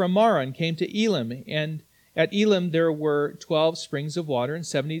out from Marah and came to Elim, and at Elim there were 12 springs of water and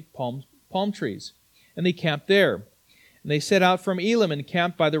 70 palm trees, and they camped there. And they set out from Elim and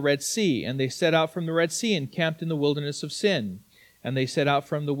camped by the Red Sea, and they set out from the Red Sea and camped in the wilderness of Sin. And they set out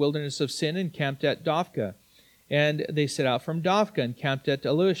from the wilderness of Sin and camped at Dophkah. And they set out from Dophkah and camped at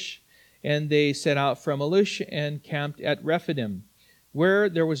Alush. And they set out from Alush and camped at Rephidim, where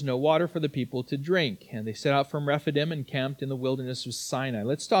there was no water for the people to drink. And they set out from Rephidim and camped in the wilderness of Sinai.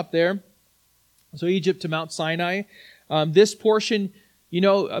 Let's stop there. So Egypt to Mount Sinai. This portion, you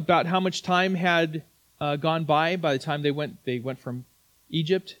know about how much time had gone by the time they went from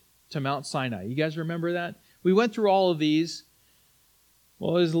Egypt to Mount Sinai. You guys remember that? We went through all of these.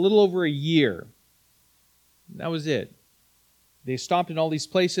 Well, it was a little over a year. That was it. They stopped in all these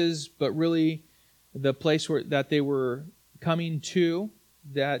places, but really the place that they were coming to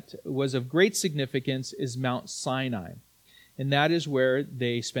that was of great significance is Mount Sinai. And that is where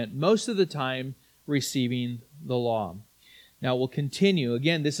they spent most of the time receiving the law. Now we'll continue.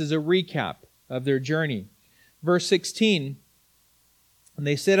 Again, this is a recap of their journey. Verse 16, and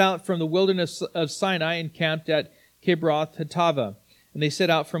they set out from the wilderness of Sinai and camped at Kibroth-Hattava. And they set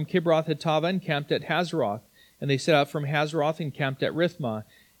out from Kibroth-Hattava and camped at Hazeroth. And they set out from Hazeroth and camped at Rithmah.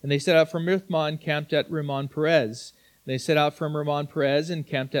 And they set out from Rithmah and camped at Rimmon Perez. They set out from Rimmon Perez and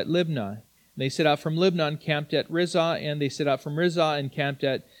camped at Libnah. And they set out from Libnah and camped at Rizah. And they set out from Rizah and camped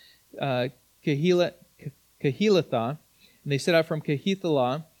at Kehilatha. And they set out from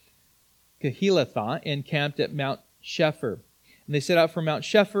Kehilatha and camped at Mount Shepher. And they set out from Mount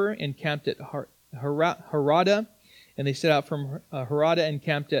Shepher and camped at Harada. And they set out from Harada and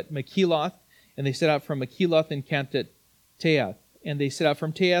camped at Makeloth. And they set out from Makeloth and camped at Teath. And they set out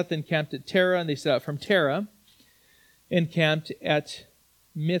from Teath and camped at Terah. And they set out from Terah and camped at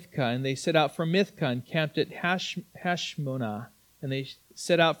Mithkah. And they set out from Mithkah and camped at Hashmonah. And they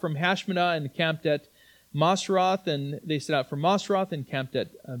set out from Hashmonah and camped at Masroth. And they set out from Masroth and camped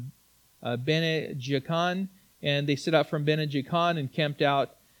at Bene Jacan. And they set out from Bene Jacan and camped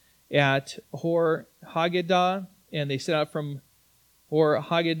out at Hor Haggadah. And they set out from Hor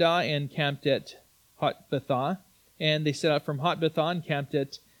Haggadah and camped at Hotbathah. And they set out from Hotbathah and camped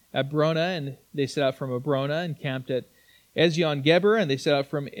at Abrona, and they set out from Abrona and camped at Ezion-Geber, and they set out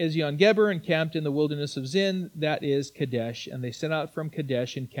from Ezion-Geber and camped in the wilderness of Zin, that is Kadesh. And they set out from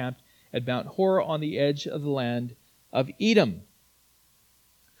Kadesh and camped at Mount Hor on the edge of the land of Edom.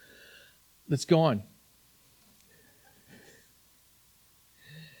 Let's go on.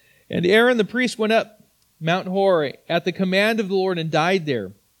 And Aaron the priest went up Mount Hor at the command of the Lord and died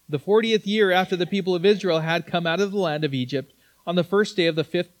there, the 40th year after the people of Israel had come out of the land of Egypt, on the first day of the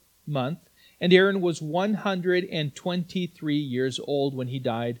 5th month. And Aaron was 123 years old when he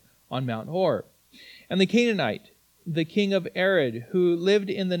died on Mount Hor. And the Canaanite, the king of Arad, who lived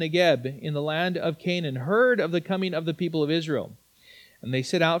in the Negeb, in the land of Canaan, heard of the coming of the people of Israel. And they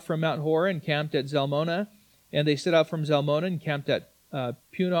set out from Mount Hor and camped at Zalmonah. And they set out from Zalmonah and camped at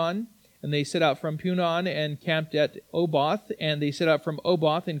Punon. And they set out from Punon and camped at Oboth. And they set out from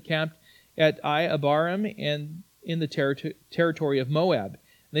Oboth and camped at Abarim and in the territory of Moab.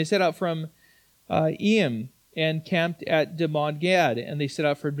 And they set out from Eim and camped at Dibon-Gad. And they set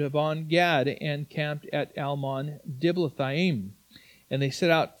out from Dibon-Gad and camped at Almon-Diblathaim. And they set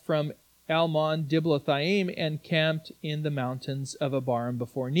out from Almon-Diblathaim and camped in the mountains of Abarim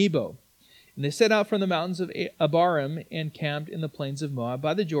before Nebo. And they set out from the mountains of Abarim and camped in the plains of Moab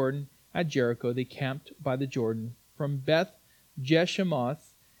by the Jordan at Jericho. They camped by the Jordan from Beth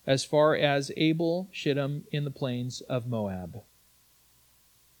Jeshimoth as far as Abel Shittim in the plains of Moab.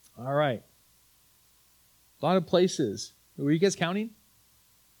 All right. A lot of places. Were you guys counting?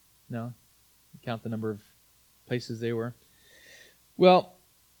 No? Count the number of places they were. Well,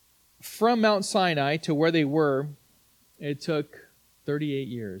 from Mount Sinai to where they were, it took 38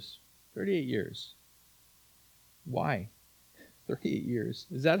 years. 38 years. Why? 38 years.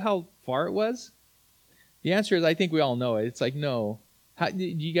 Is that how far it was? The answer is, I think we all know it. It's like, no. Do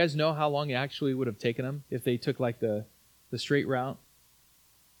you guys know how long it actually would have taken them if they took like the straight route?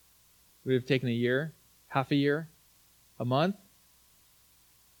 Would it have taken a year? Half a year? A month?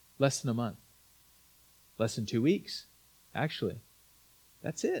 Less than a month. Less than 2 weeks, actually.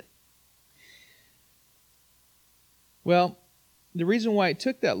 That's it. Well, the reason why it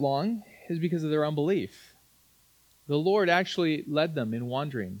took that long is because of their unbelief. The Lord actually led them in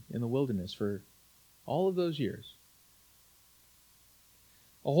wandering in the wilderness for all of those years.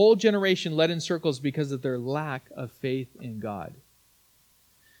 A whole generation led in circles because of their lack of faith in God.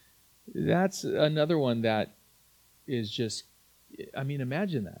 That's another one that is just,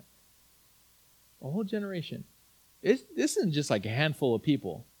 imagine that. A whole generation. This isn't just like a handful of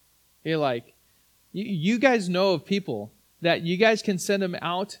people. You guys know of people that you guys can send them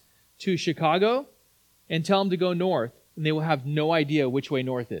out to Chicago and tell them to go north, and they will have no idea which way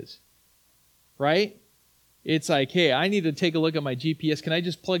north is. Right? It's like, hey, I need to take a look at my GPS. Can I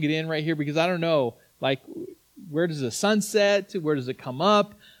just plug it in right here? Because I don't know, where does the sun set? Where does it come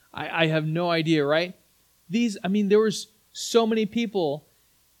up? I have no idea, right? There was so many people,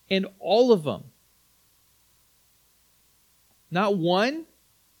 and all of them, not one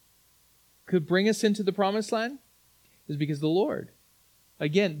could bring us into the promised land, is because the Lord.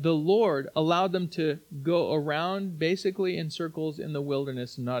 Again, the Lord allowed them to go around basically in circles in the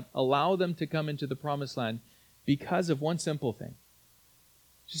wilderness and not allow them to come into the promised land because of one simple thing.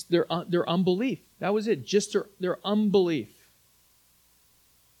 Just their unbelief. That was it. Just their unbelief.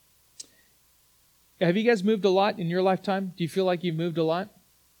 Have you guys moved a lot in your lifetime? Do you feel like you've moved a lot?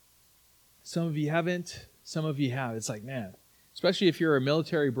 Some of you haven't. Some of you have. It's like, man, especially if you're a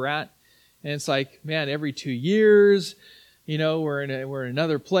military brat, and it's like, man, every 2 years, we're in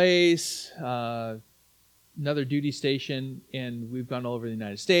another place, another duty station, and we've gone all over the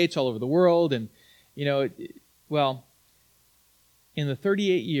United States, all over the world, and in the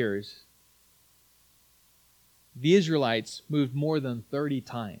 38 years, the Israelites moved more than 30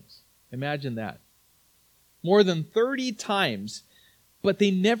 times. Imagine that. More than 30 times, but they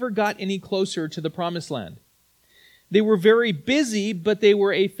never got any closer to the promised land. They were very busy, but they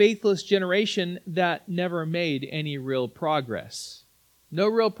were a faithless generation that never made any real progress. No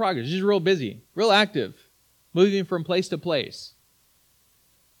real progress, just real busy, real active, moving from place to place.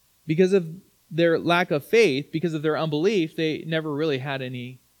 Because of their lack of faith, because of their unbelief, they never really had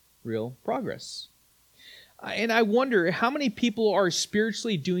any real progress. And I wonder how many people are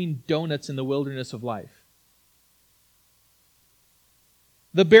spiritually doing donuts in the wilderness of life.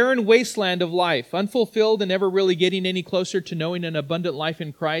 The barren wasteland of life, unfulfilled and never really getting any closer to knowing an abundant life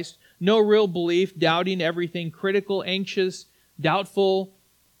in Christ. No real belief, doubting everything, critical, anxious, doubtful,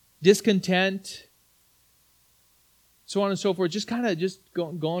 discontent, so on and so forth. Just kind of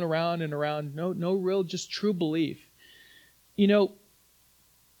going around and around. No real, just true belief.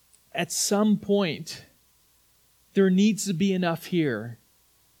 At some point, there needs to be enough here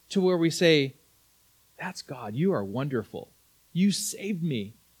to where we say, that's God. You are wonderful. You saved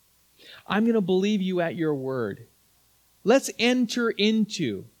me. I'm going to believe you at your word. Let's enter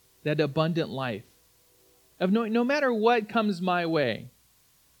into that abundant life of knowing no matter what comes my way,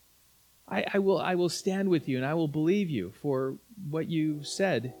 I will stand with you and I will believe you for what you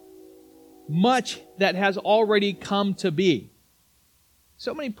said. Much that has already come to be.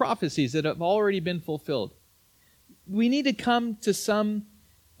 So many prophecies that have already been fulfilled. We need to come to some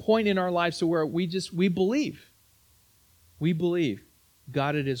point in our lives to where we believe. We believe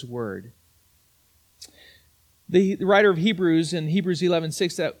God at His word. The writer of Hebrews in Hebrews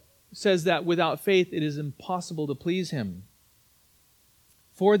 11:6 says that without faith it is impossible to please Him.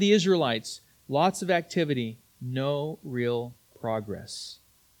 For the Israelites, lots of activity, no real progress.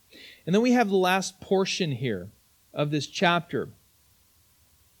 And then we have the last portion here of this chapter,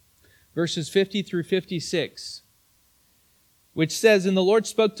 verses 50 through 56, which says, And the Lord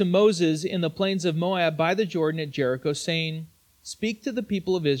spoke to Moses in the plains of Moab by the Jordan at Jericho, saying, Speak to the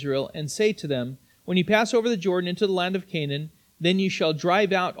people of Israel, and say to them, When you pass over the Jordan into the land of Canaan, then you shall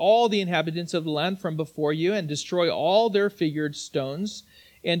drive out all the inhabitants of the land from before you, and destroy all their figured stones,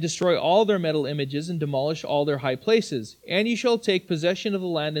 and destroy all their metal images, and demolish all their high places. And you shall take possession of the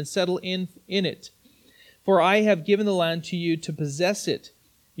land, and settle in it. For I have given the land to you to possess it.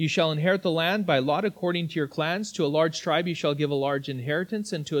 You shall inherit the land by lot according to your clans. To a large tribe you shall give a large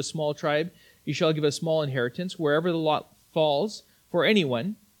inheritance, and to a small tribe you shall give a small inheritance. Wherever the lot falls for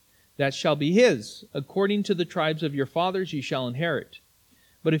anyone, that shall be his. According to the tribes of your fathers you shall inherit.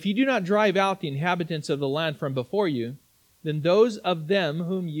 But if you do not drive out the inhabitants of the land from before you, then those of them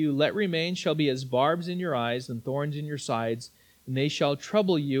whom you let remain shall be as barbs in your eyes and thorns in your sides, and they shall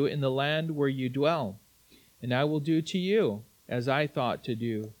trouble you in the land where you dwell. And I will do to you as I thought to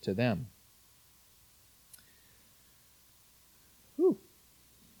do to them. Whew.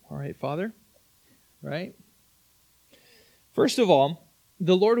 All right, Father. Right? First of all,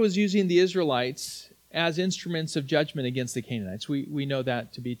 the Lord was using the Israelites as instruments of judgment against the Canaanites. We know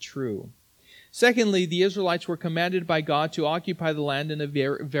that to be true. Secondly, the Israelites were commanded by God to occupy the land in a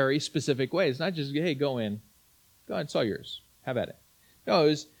very, very specific way. It's not just, hey, go in. Go ahead, it's all yours. Have at it.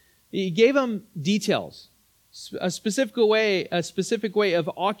 No, He gave them details. A specific way of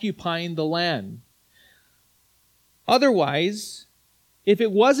occupying the land. Them. If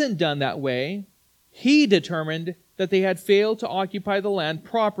it wasn't done that way, He determined that they had failed to occupy the land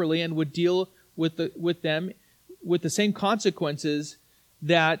properly and would deal with them with the same consequences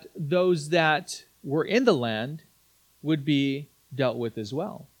that those that were in the land would be dealt with as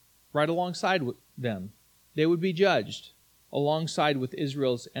well. Right alongside with them. They would be judged alongside with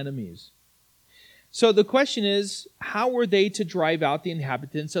Israel's enemies. So the question is, how were they to drive out the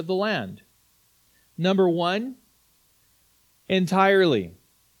inhabitants of the land? Number one, entirely.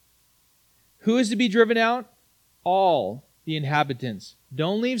 Who is to be driven out? All the inhabitants.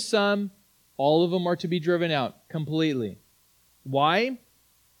 Don't leave some. All of them are to be driven out completely. Why?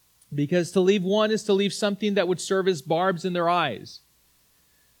 Because to leave one is to leave something that would serve as barbs in their eyes.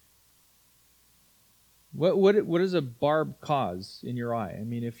 What does a barb cause in your eye? I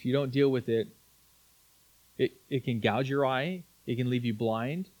mean, if you don't deal with it, it can gouge your eye. It can leave you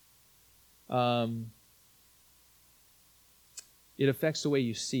blind. It affects the way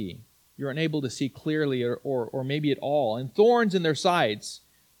you see. You're unable to see clearly or maybe at all. And thorns in their sides,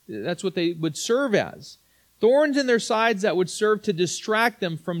 that's what they would serve as. Thorns in their sides that would serve to distract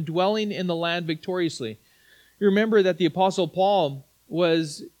them from dwelling in the land victoriously. You remember that the Apostle Paul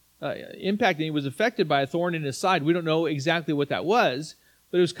was impacted. He was affected by a thorn in his side. We don't know exactly what that was,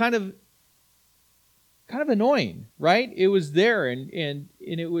 but it was kind of annoying, right? It was there, and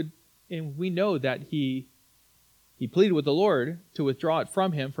we know that he pleaded with the Lord to withdraw it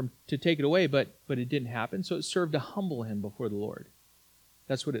from him, to take it away, but it didn't happen. So it served to humble him before the Lord.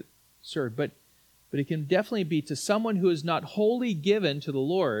 That's what it served. But it can definitely be to someone who is not wholly given to the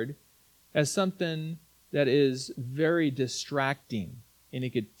Lord as something that is very distracting, and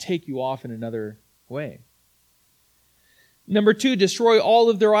it could take you off in another way. Number two, destroy all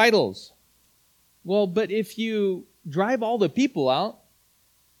of their idols. Well, but if you drive all the people out,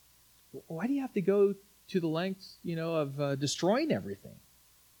 why do you have to go to the lengths, of destroying everything?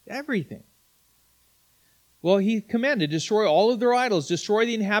 Everything. Well, He commanded, destroy all of their idols, destroy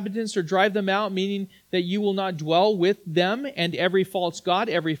the inhabitants or drive them out, meaning that you will not dwell with them, and every false god,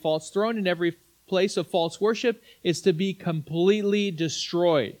 every false throne, and every place of false worship is to be completely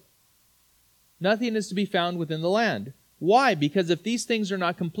destroyed. Nothing is to be found within the land. Why? Because if these things are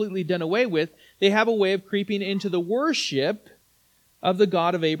not completely done away with, they have a way of creeping into the worship of the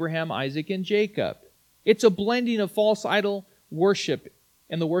God of Abraham, Isaac, and Jacob. It's a blending of false idol worship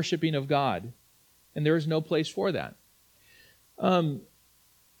and the worshiping of God. And there is no place for that.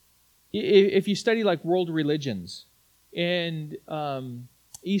 If you study like world religions and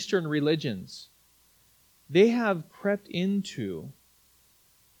Eastern religions, they have crept into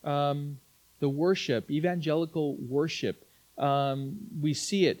the worship, evangelical worship. We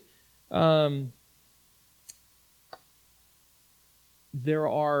see it. There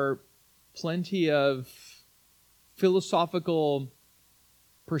are plenty of philosophical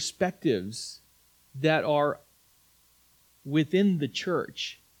perspectives that are within the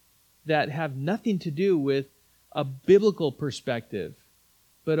church that have nothing to do with a biblical perspective,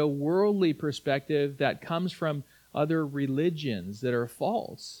 but a worldly perspective that comes from other religions that are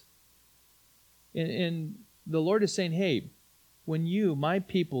false. And the Lord is saying, hey, when you, my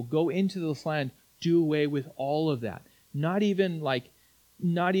people, go into this land, do away with all of that. Not even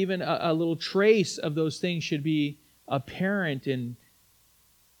a little trace of those things should be apparent and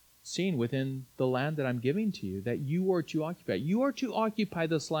seen within the land that I'm giving to you, that you are to occupy. You are to occupy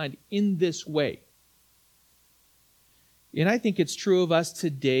this land in this way. And I think it's true of us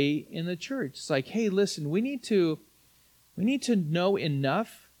today in the church. It's like, hey, listen, we need to know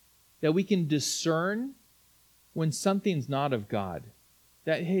enough that we can discern when something's not of God.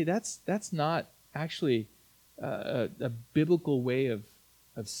 That, hey, that's not actually a biblical way of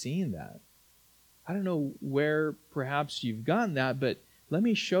seeing that. I don't know where perhaps you've gotten that, but let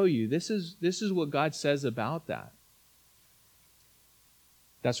me show you. This is what God says about that.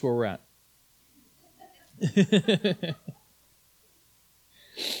 That's where we're at.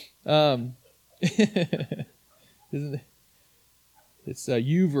 Isn't it? It's a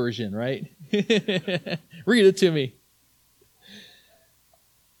U version, right? Read it to me.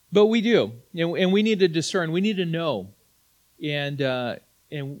 But we do, and we need to discern. We need to know, and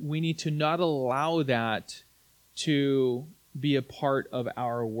we need to not allow that to be a part of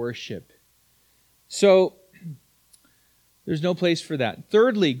our worship. So there's no place for that.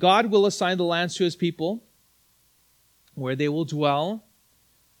 Thirdly, God will assign the lands to His people, where they will dwell,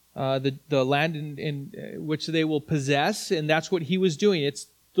 the land in which they will possess, and that's what He was doing. It's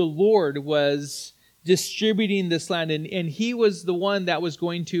the Lord was distributing this land, and He was the one that was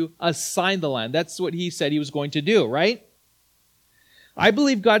going to assign the land. That's what He said He was going to do, right? I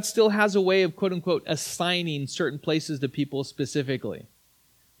believe God still has a way of, quote unquote, assigning certain places to people specifically.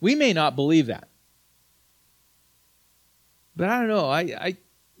 We may not believe that. But I don't know, I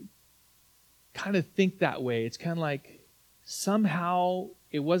kind of think that way. It's kind of like somehow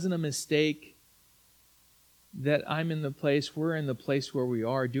it wasn't a mistake that we're in the place where we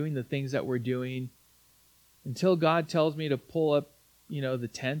are, doing the things that we're doing, until God tells me to pull up, the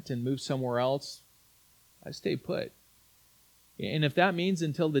tent and move somewhere else. I stay put. And if that means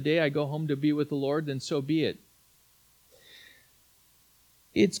until the day I go home to be with the Lord, then so be it.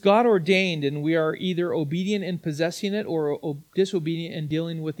 It's God ordained, and we are either obedient in possessing it or disobedient in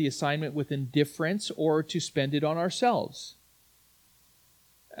dealing with the assignment with indifference or to spend it on ourselves.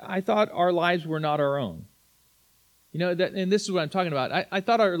 I thought our lives were not our own. And this is what I'm talking about. I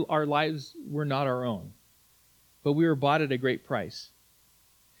thought our lives were not our own, but we were bought at a great price.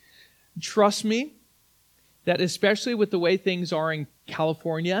 Trust me, that especially with the way things are in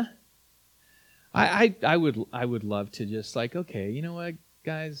California, I would love to just okay, you know what,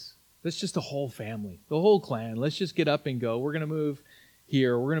 guys, let's just the whole family, the whole clan, let's just get up and go. We're going to move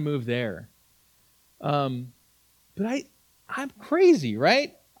here, we're going to move there. But I'm crazy,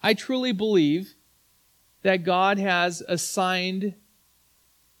 right? I truly believe that God has assigned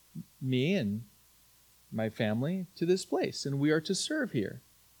me and my family to this place, and we are to serve here,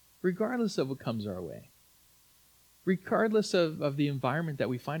 regardless of what comes our way. Regardless of the environment that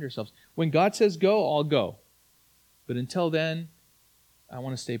we find ourselves. When God says go, I'll go. But until then, I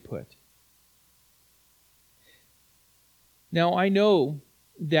want to stay put. Now, I know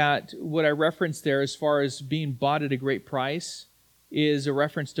that what I referenced there as far as being bought at a great price is a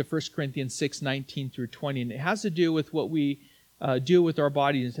reference to 1 Corinthians 6:19 through 20. And it has to do with what we do with our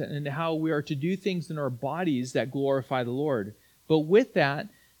bodies and how we are to do things in our bodies that glorify the Lord. But with that,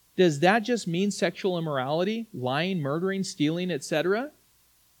 does that just mean sexual immorality, lying, murdering, stealing, etc.?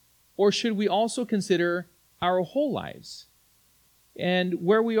 Or should we also consider our whole lives and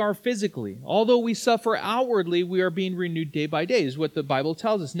where we are physically? Although we suffer outwardly, we are being renewed day by day, is what the Bible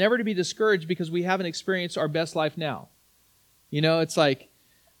tells us. Never to be discouraged because we haven't experienced our best life now. It's like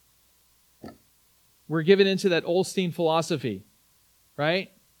we're given into that Olstein philosophy,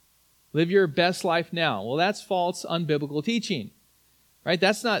 right? Live your best life now. Well, that's false, unbiblical teaching. Right?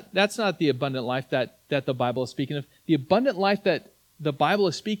 That's not the abundant life that the Bible is speaking of. The abundant life that the Bible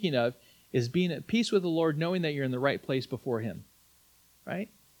is speaking of is being at peace with the Lord, knowing that you're in the right place before Him. right?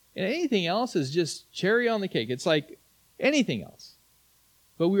 And anything else is just cherry on the cake. It's like anything else.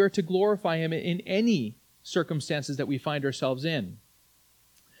 But we are to glorify Him in any circumstances that we find ourselves in.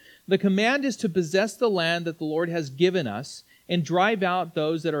 The command is to possess the land that the Lord has given us and drive out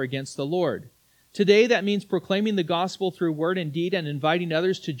those that are against the Lord. Today, that means proclaiming the gospel through word and deed and inviting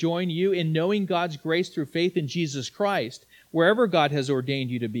others to join you in knowing God's grace through faith in Jesus Christ, wherever God has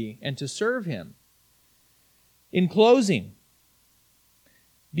ordained you to be, and to serve Him. In closing,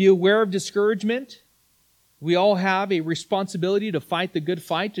 be aware of discouragement. We all have a responsibility to fight the good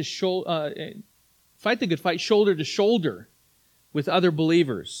fight, fight the good fight shoulder to shoulder with other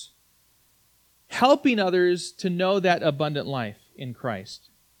believers, helping others to know that abundant life in Christ.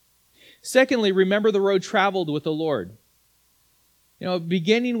 Secondly, remember the road traveled with the Lord.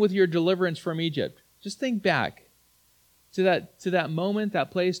 Beginning with your deliverance from Egypt, just think back to that moment,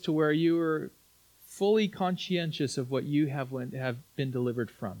 that place to where you were fully conscientious of what you have been delivered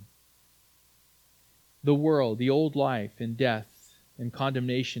from. The world, the old life, and death, and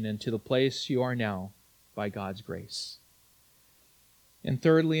condemnation, and to the place you are now by God's grace. And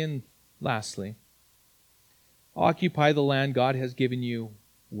thirdly and lastly, occupy the land God has given you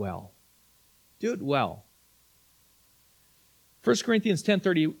well. Do it well. 1 Corinthians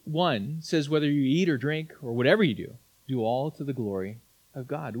 10:31 says, whether you eat or drink or whatever you do all to the glory of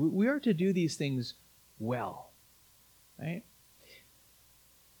God. We are to do these things well. Right?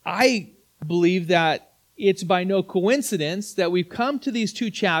 I believe that it's by no coincidence that we've come to these two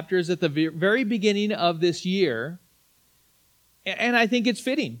chapters at the very beginning of this year, and I think it's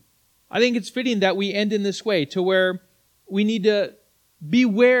fitting. I think it's fitting that we end in this way, to where we need to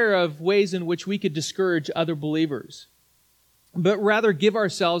beware of ways in which we could discourage other believers, but rather give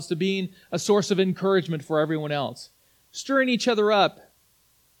ourselves to being a source of encouragement for everyone else, stirring each other up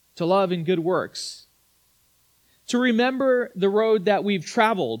to love and good works, to remember the road that we've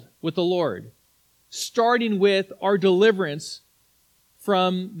traveled with the Lord, starting with our deliverance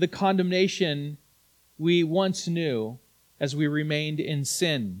from the condemnation we once knew as we remained in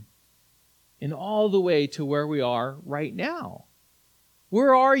sin, and all the way to where we are right now.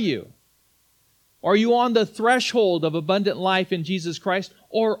 Where are you? Are you on the threshold of abundant life in Jesus Christ,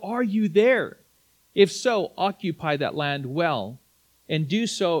 or are you there? If so, occupy that land well, and do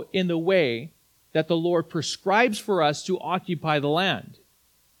so in the way that the Lord prescribes for us to occupy the land.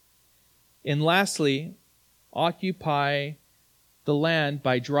 And lastly, occupy the land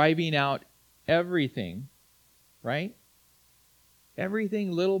by driving out everything, right?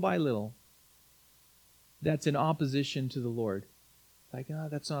 Everything little by little that's in opposition to the Lord. Like,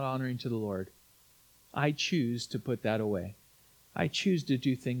 that's not honoring to the Lord. I choose to put that away. I choose to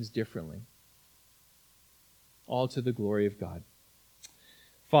do things differently. All to the glory of God.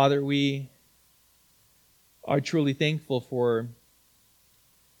 Father, we are truly thankful for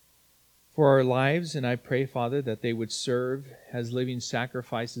our lives, and I pray, Father, that they would serve as living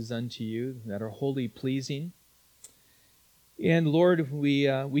sacrifices unto you that are wholly pleasing. And Lord,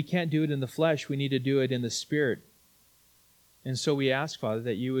 we can't do it in the flesh. We need to do it in the Spirit. And so we ask, Father,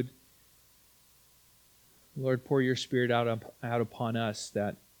 that you would, Lord, pour your Spirit out upon us,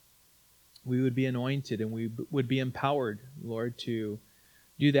 that we would be anointed and we would be empowered, Lord, to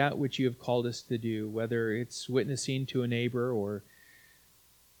do that which you have called us to do, whether it's witnessing to a neighbor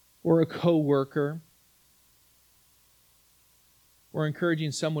or a co-worker, or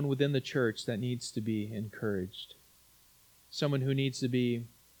encouraging someone within the church that needs to be encouraged, someone who needs to be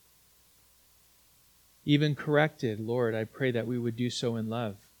even corrected. Lord, I pray that we would do so in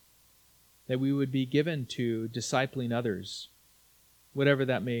love, that we would be given to discipling others, whatever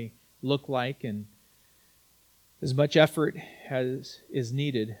that may look like, and as much effort as is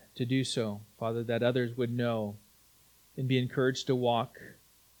needed to do so, Father, that others would know and be encouraged to walk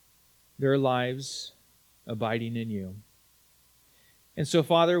their lives abiding in you. And so,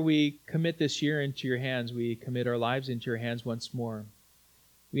 Father, we commit this year into your hands. We commit our lives into your hands once more.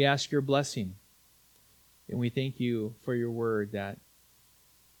 We ask your blessing, and we thank you for your word that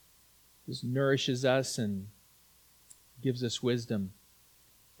just nourishes us and gives us wisdom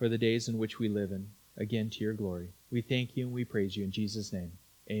for the days in which we live in. Again, to your glory. We thank you and we praise you in Jesus' name.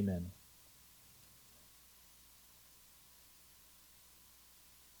 Amen.